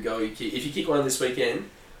 every goal you kick, if you kick one this weekend,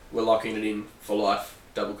 we're locking it in for life.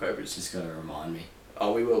 Double cobras. Just gotta remind me.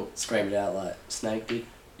 Oh, we will. Scream it out like Snake did.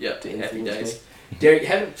 Yep. To Happy influence days. Derek, you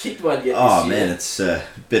haven't kicked one yet Oh this year. man, it's a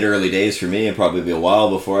bit early days for me. It'll probably be a while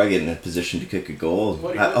before I get in a position to kick a goal.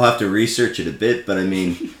 What do you I'll have to research it a bit, but I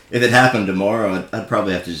mean, if it happened tomorrow, I'd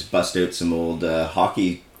probably have to just bust out some old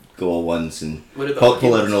hockey goal ones and What are the pull hockey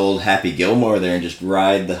out ones? an old Happy Gilmore there and just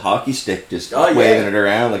ride the hockey stick, just Oh, yeah. waving it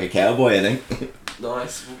around like a cowboy, I think.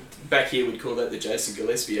 Nice. Back here, we'd call that the Jason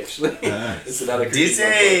Gillespie, actually. Ah. It's another cricket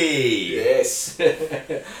Dizzy! Yes.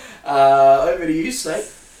 Over to you, Snake.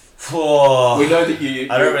 Oh, We know that you.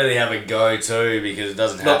 I don't really have a go-to because it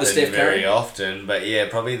doesn't Not the happen Steph very Curry? often. But yeah,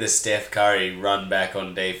 probably the Steph Curry run back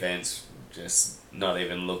on defense. Just not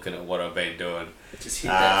even looking at what I've been doing. Just hit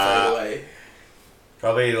that fade away.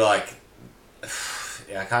 Probably like,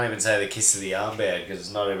 yeah, I can't even say the kiss of the armband because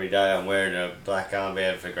it's not every day I'm wearing a black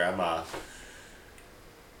armband for grandma.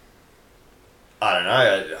 I don't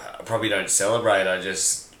know. I probably don't celebrate. I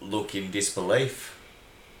just look in disbelief.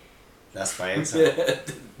 That's my answer.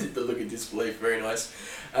 Did the look of disbelief, very nice.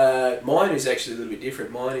 Mine is actually a little bit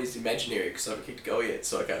different. Mine is imaginary because I haven't kicked a goal yet,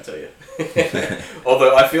 so I can't tell you.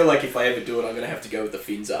 Although I feel like if I ever do it, I'm going to have to go with the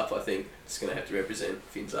fins up, I think. It's going to have to represent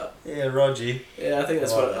fins up. Yeah, Roger. Yeah, I think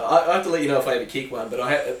that's I what... like I have to let you know if I ever kick one, but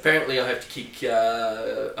apparently I have to kick...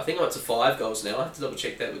 I think I'm up to 5 goals now. I have to double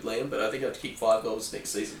check that with Liam, but I think I have to kick 5 goals next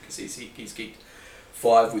season because he's kicked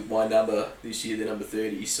 5 with my number this year, the number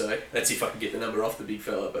 30, so that's if I can get the number off the big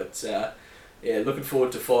fella, but yeah, looking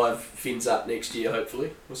forward to 5 fins up next year,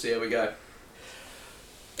 hopefully. We'll see how we go.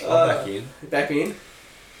 I'm back in. Back in?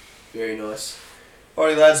 Very nice.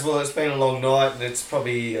 Alright lads, well it's been a long night and it's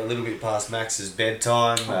probably a little bit past Max's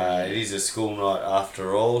bedtime. It is a school night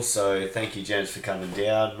after all, so thank you gents for coming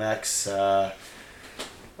down. Max, I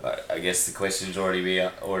guess the question's already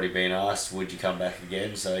been asked. Would you come back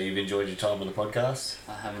again? So you've enjoyed your time on the podcast?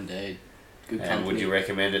 I have indeed. Good And company. would you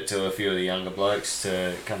recommend it to a few of the younger blokes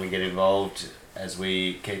to come and get involved as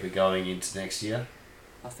we keep it going into next year?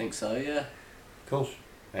 I think so, yeah. Cool.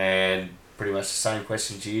 And pretty much the same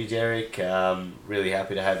question to you, Derek. Really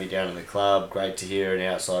happy to have you down in the club. Great to hear an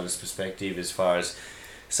outsider's perspective as far as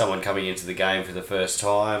someone coming into the game for the first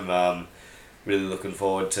time. Really looking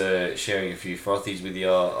forward to sharing a few frothies with you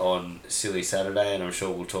on Silly Saturday, and I'm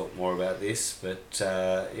sure we'll talk more about this. But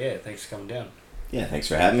yeah, thanks for coming down. Yeah, thanks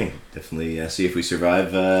for having me. Definitely see if we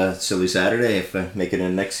survive Silly Saturday. If I make it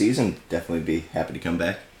in next season, definitely be happy to come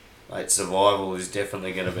back. Mate, survival is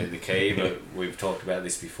definitely going to be the key, but we've talked about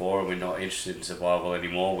this before and we're not interested in survival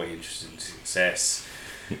anymore, we're interested in success.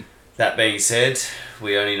 That being said,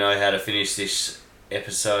 we only know how to finish this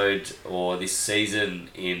episode or this season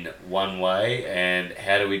in one way, and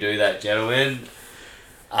how do we do that, gentlemen?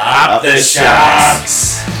 Up the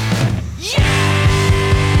Sharks!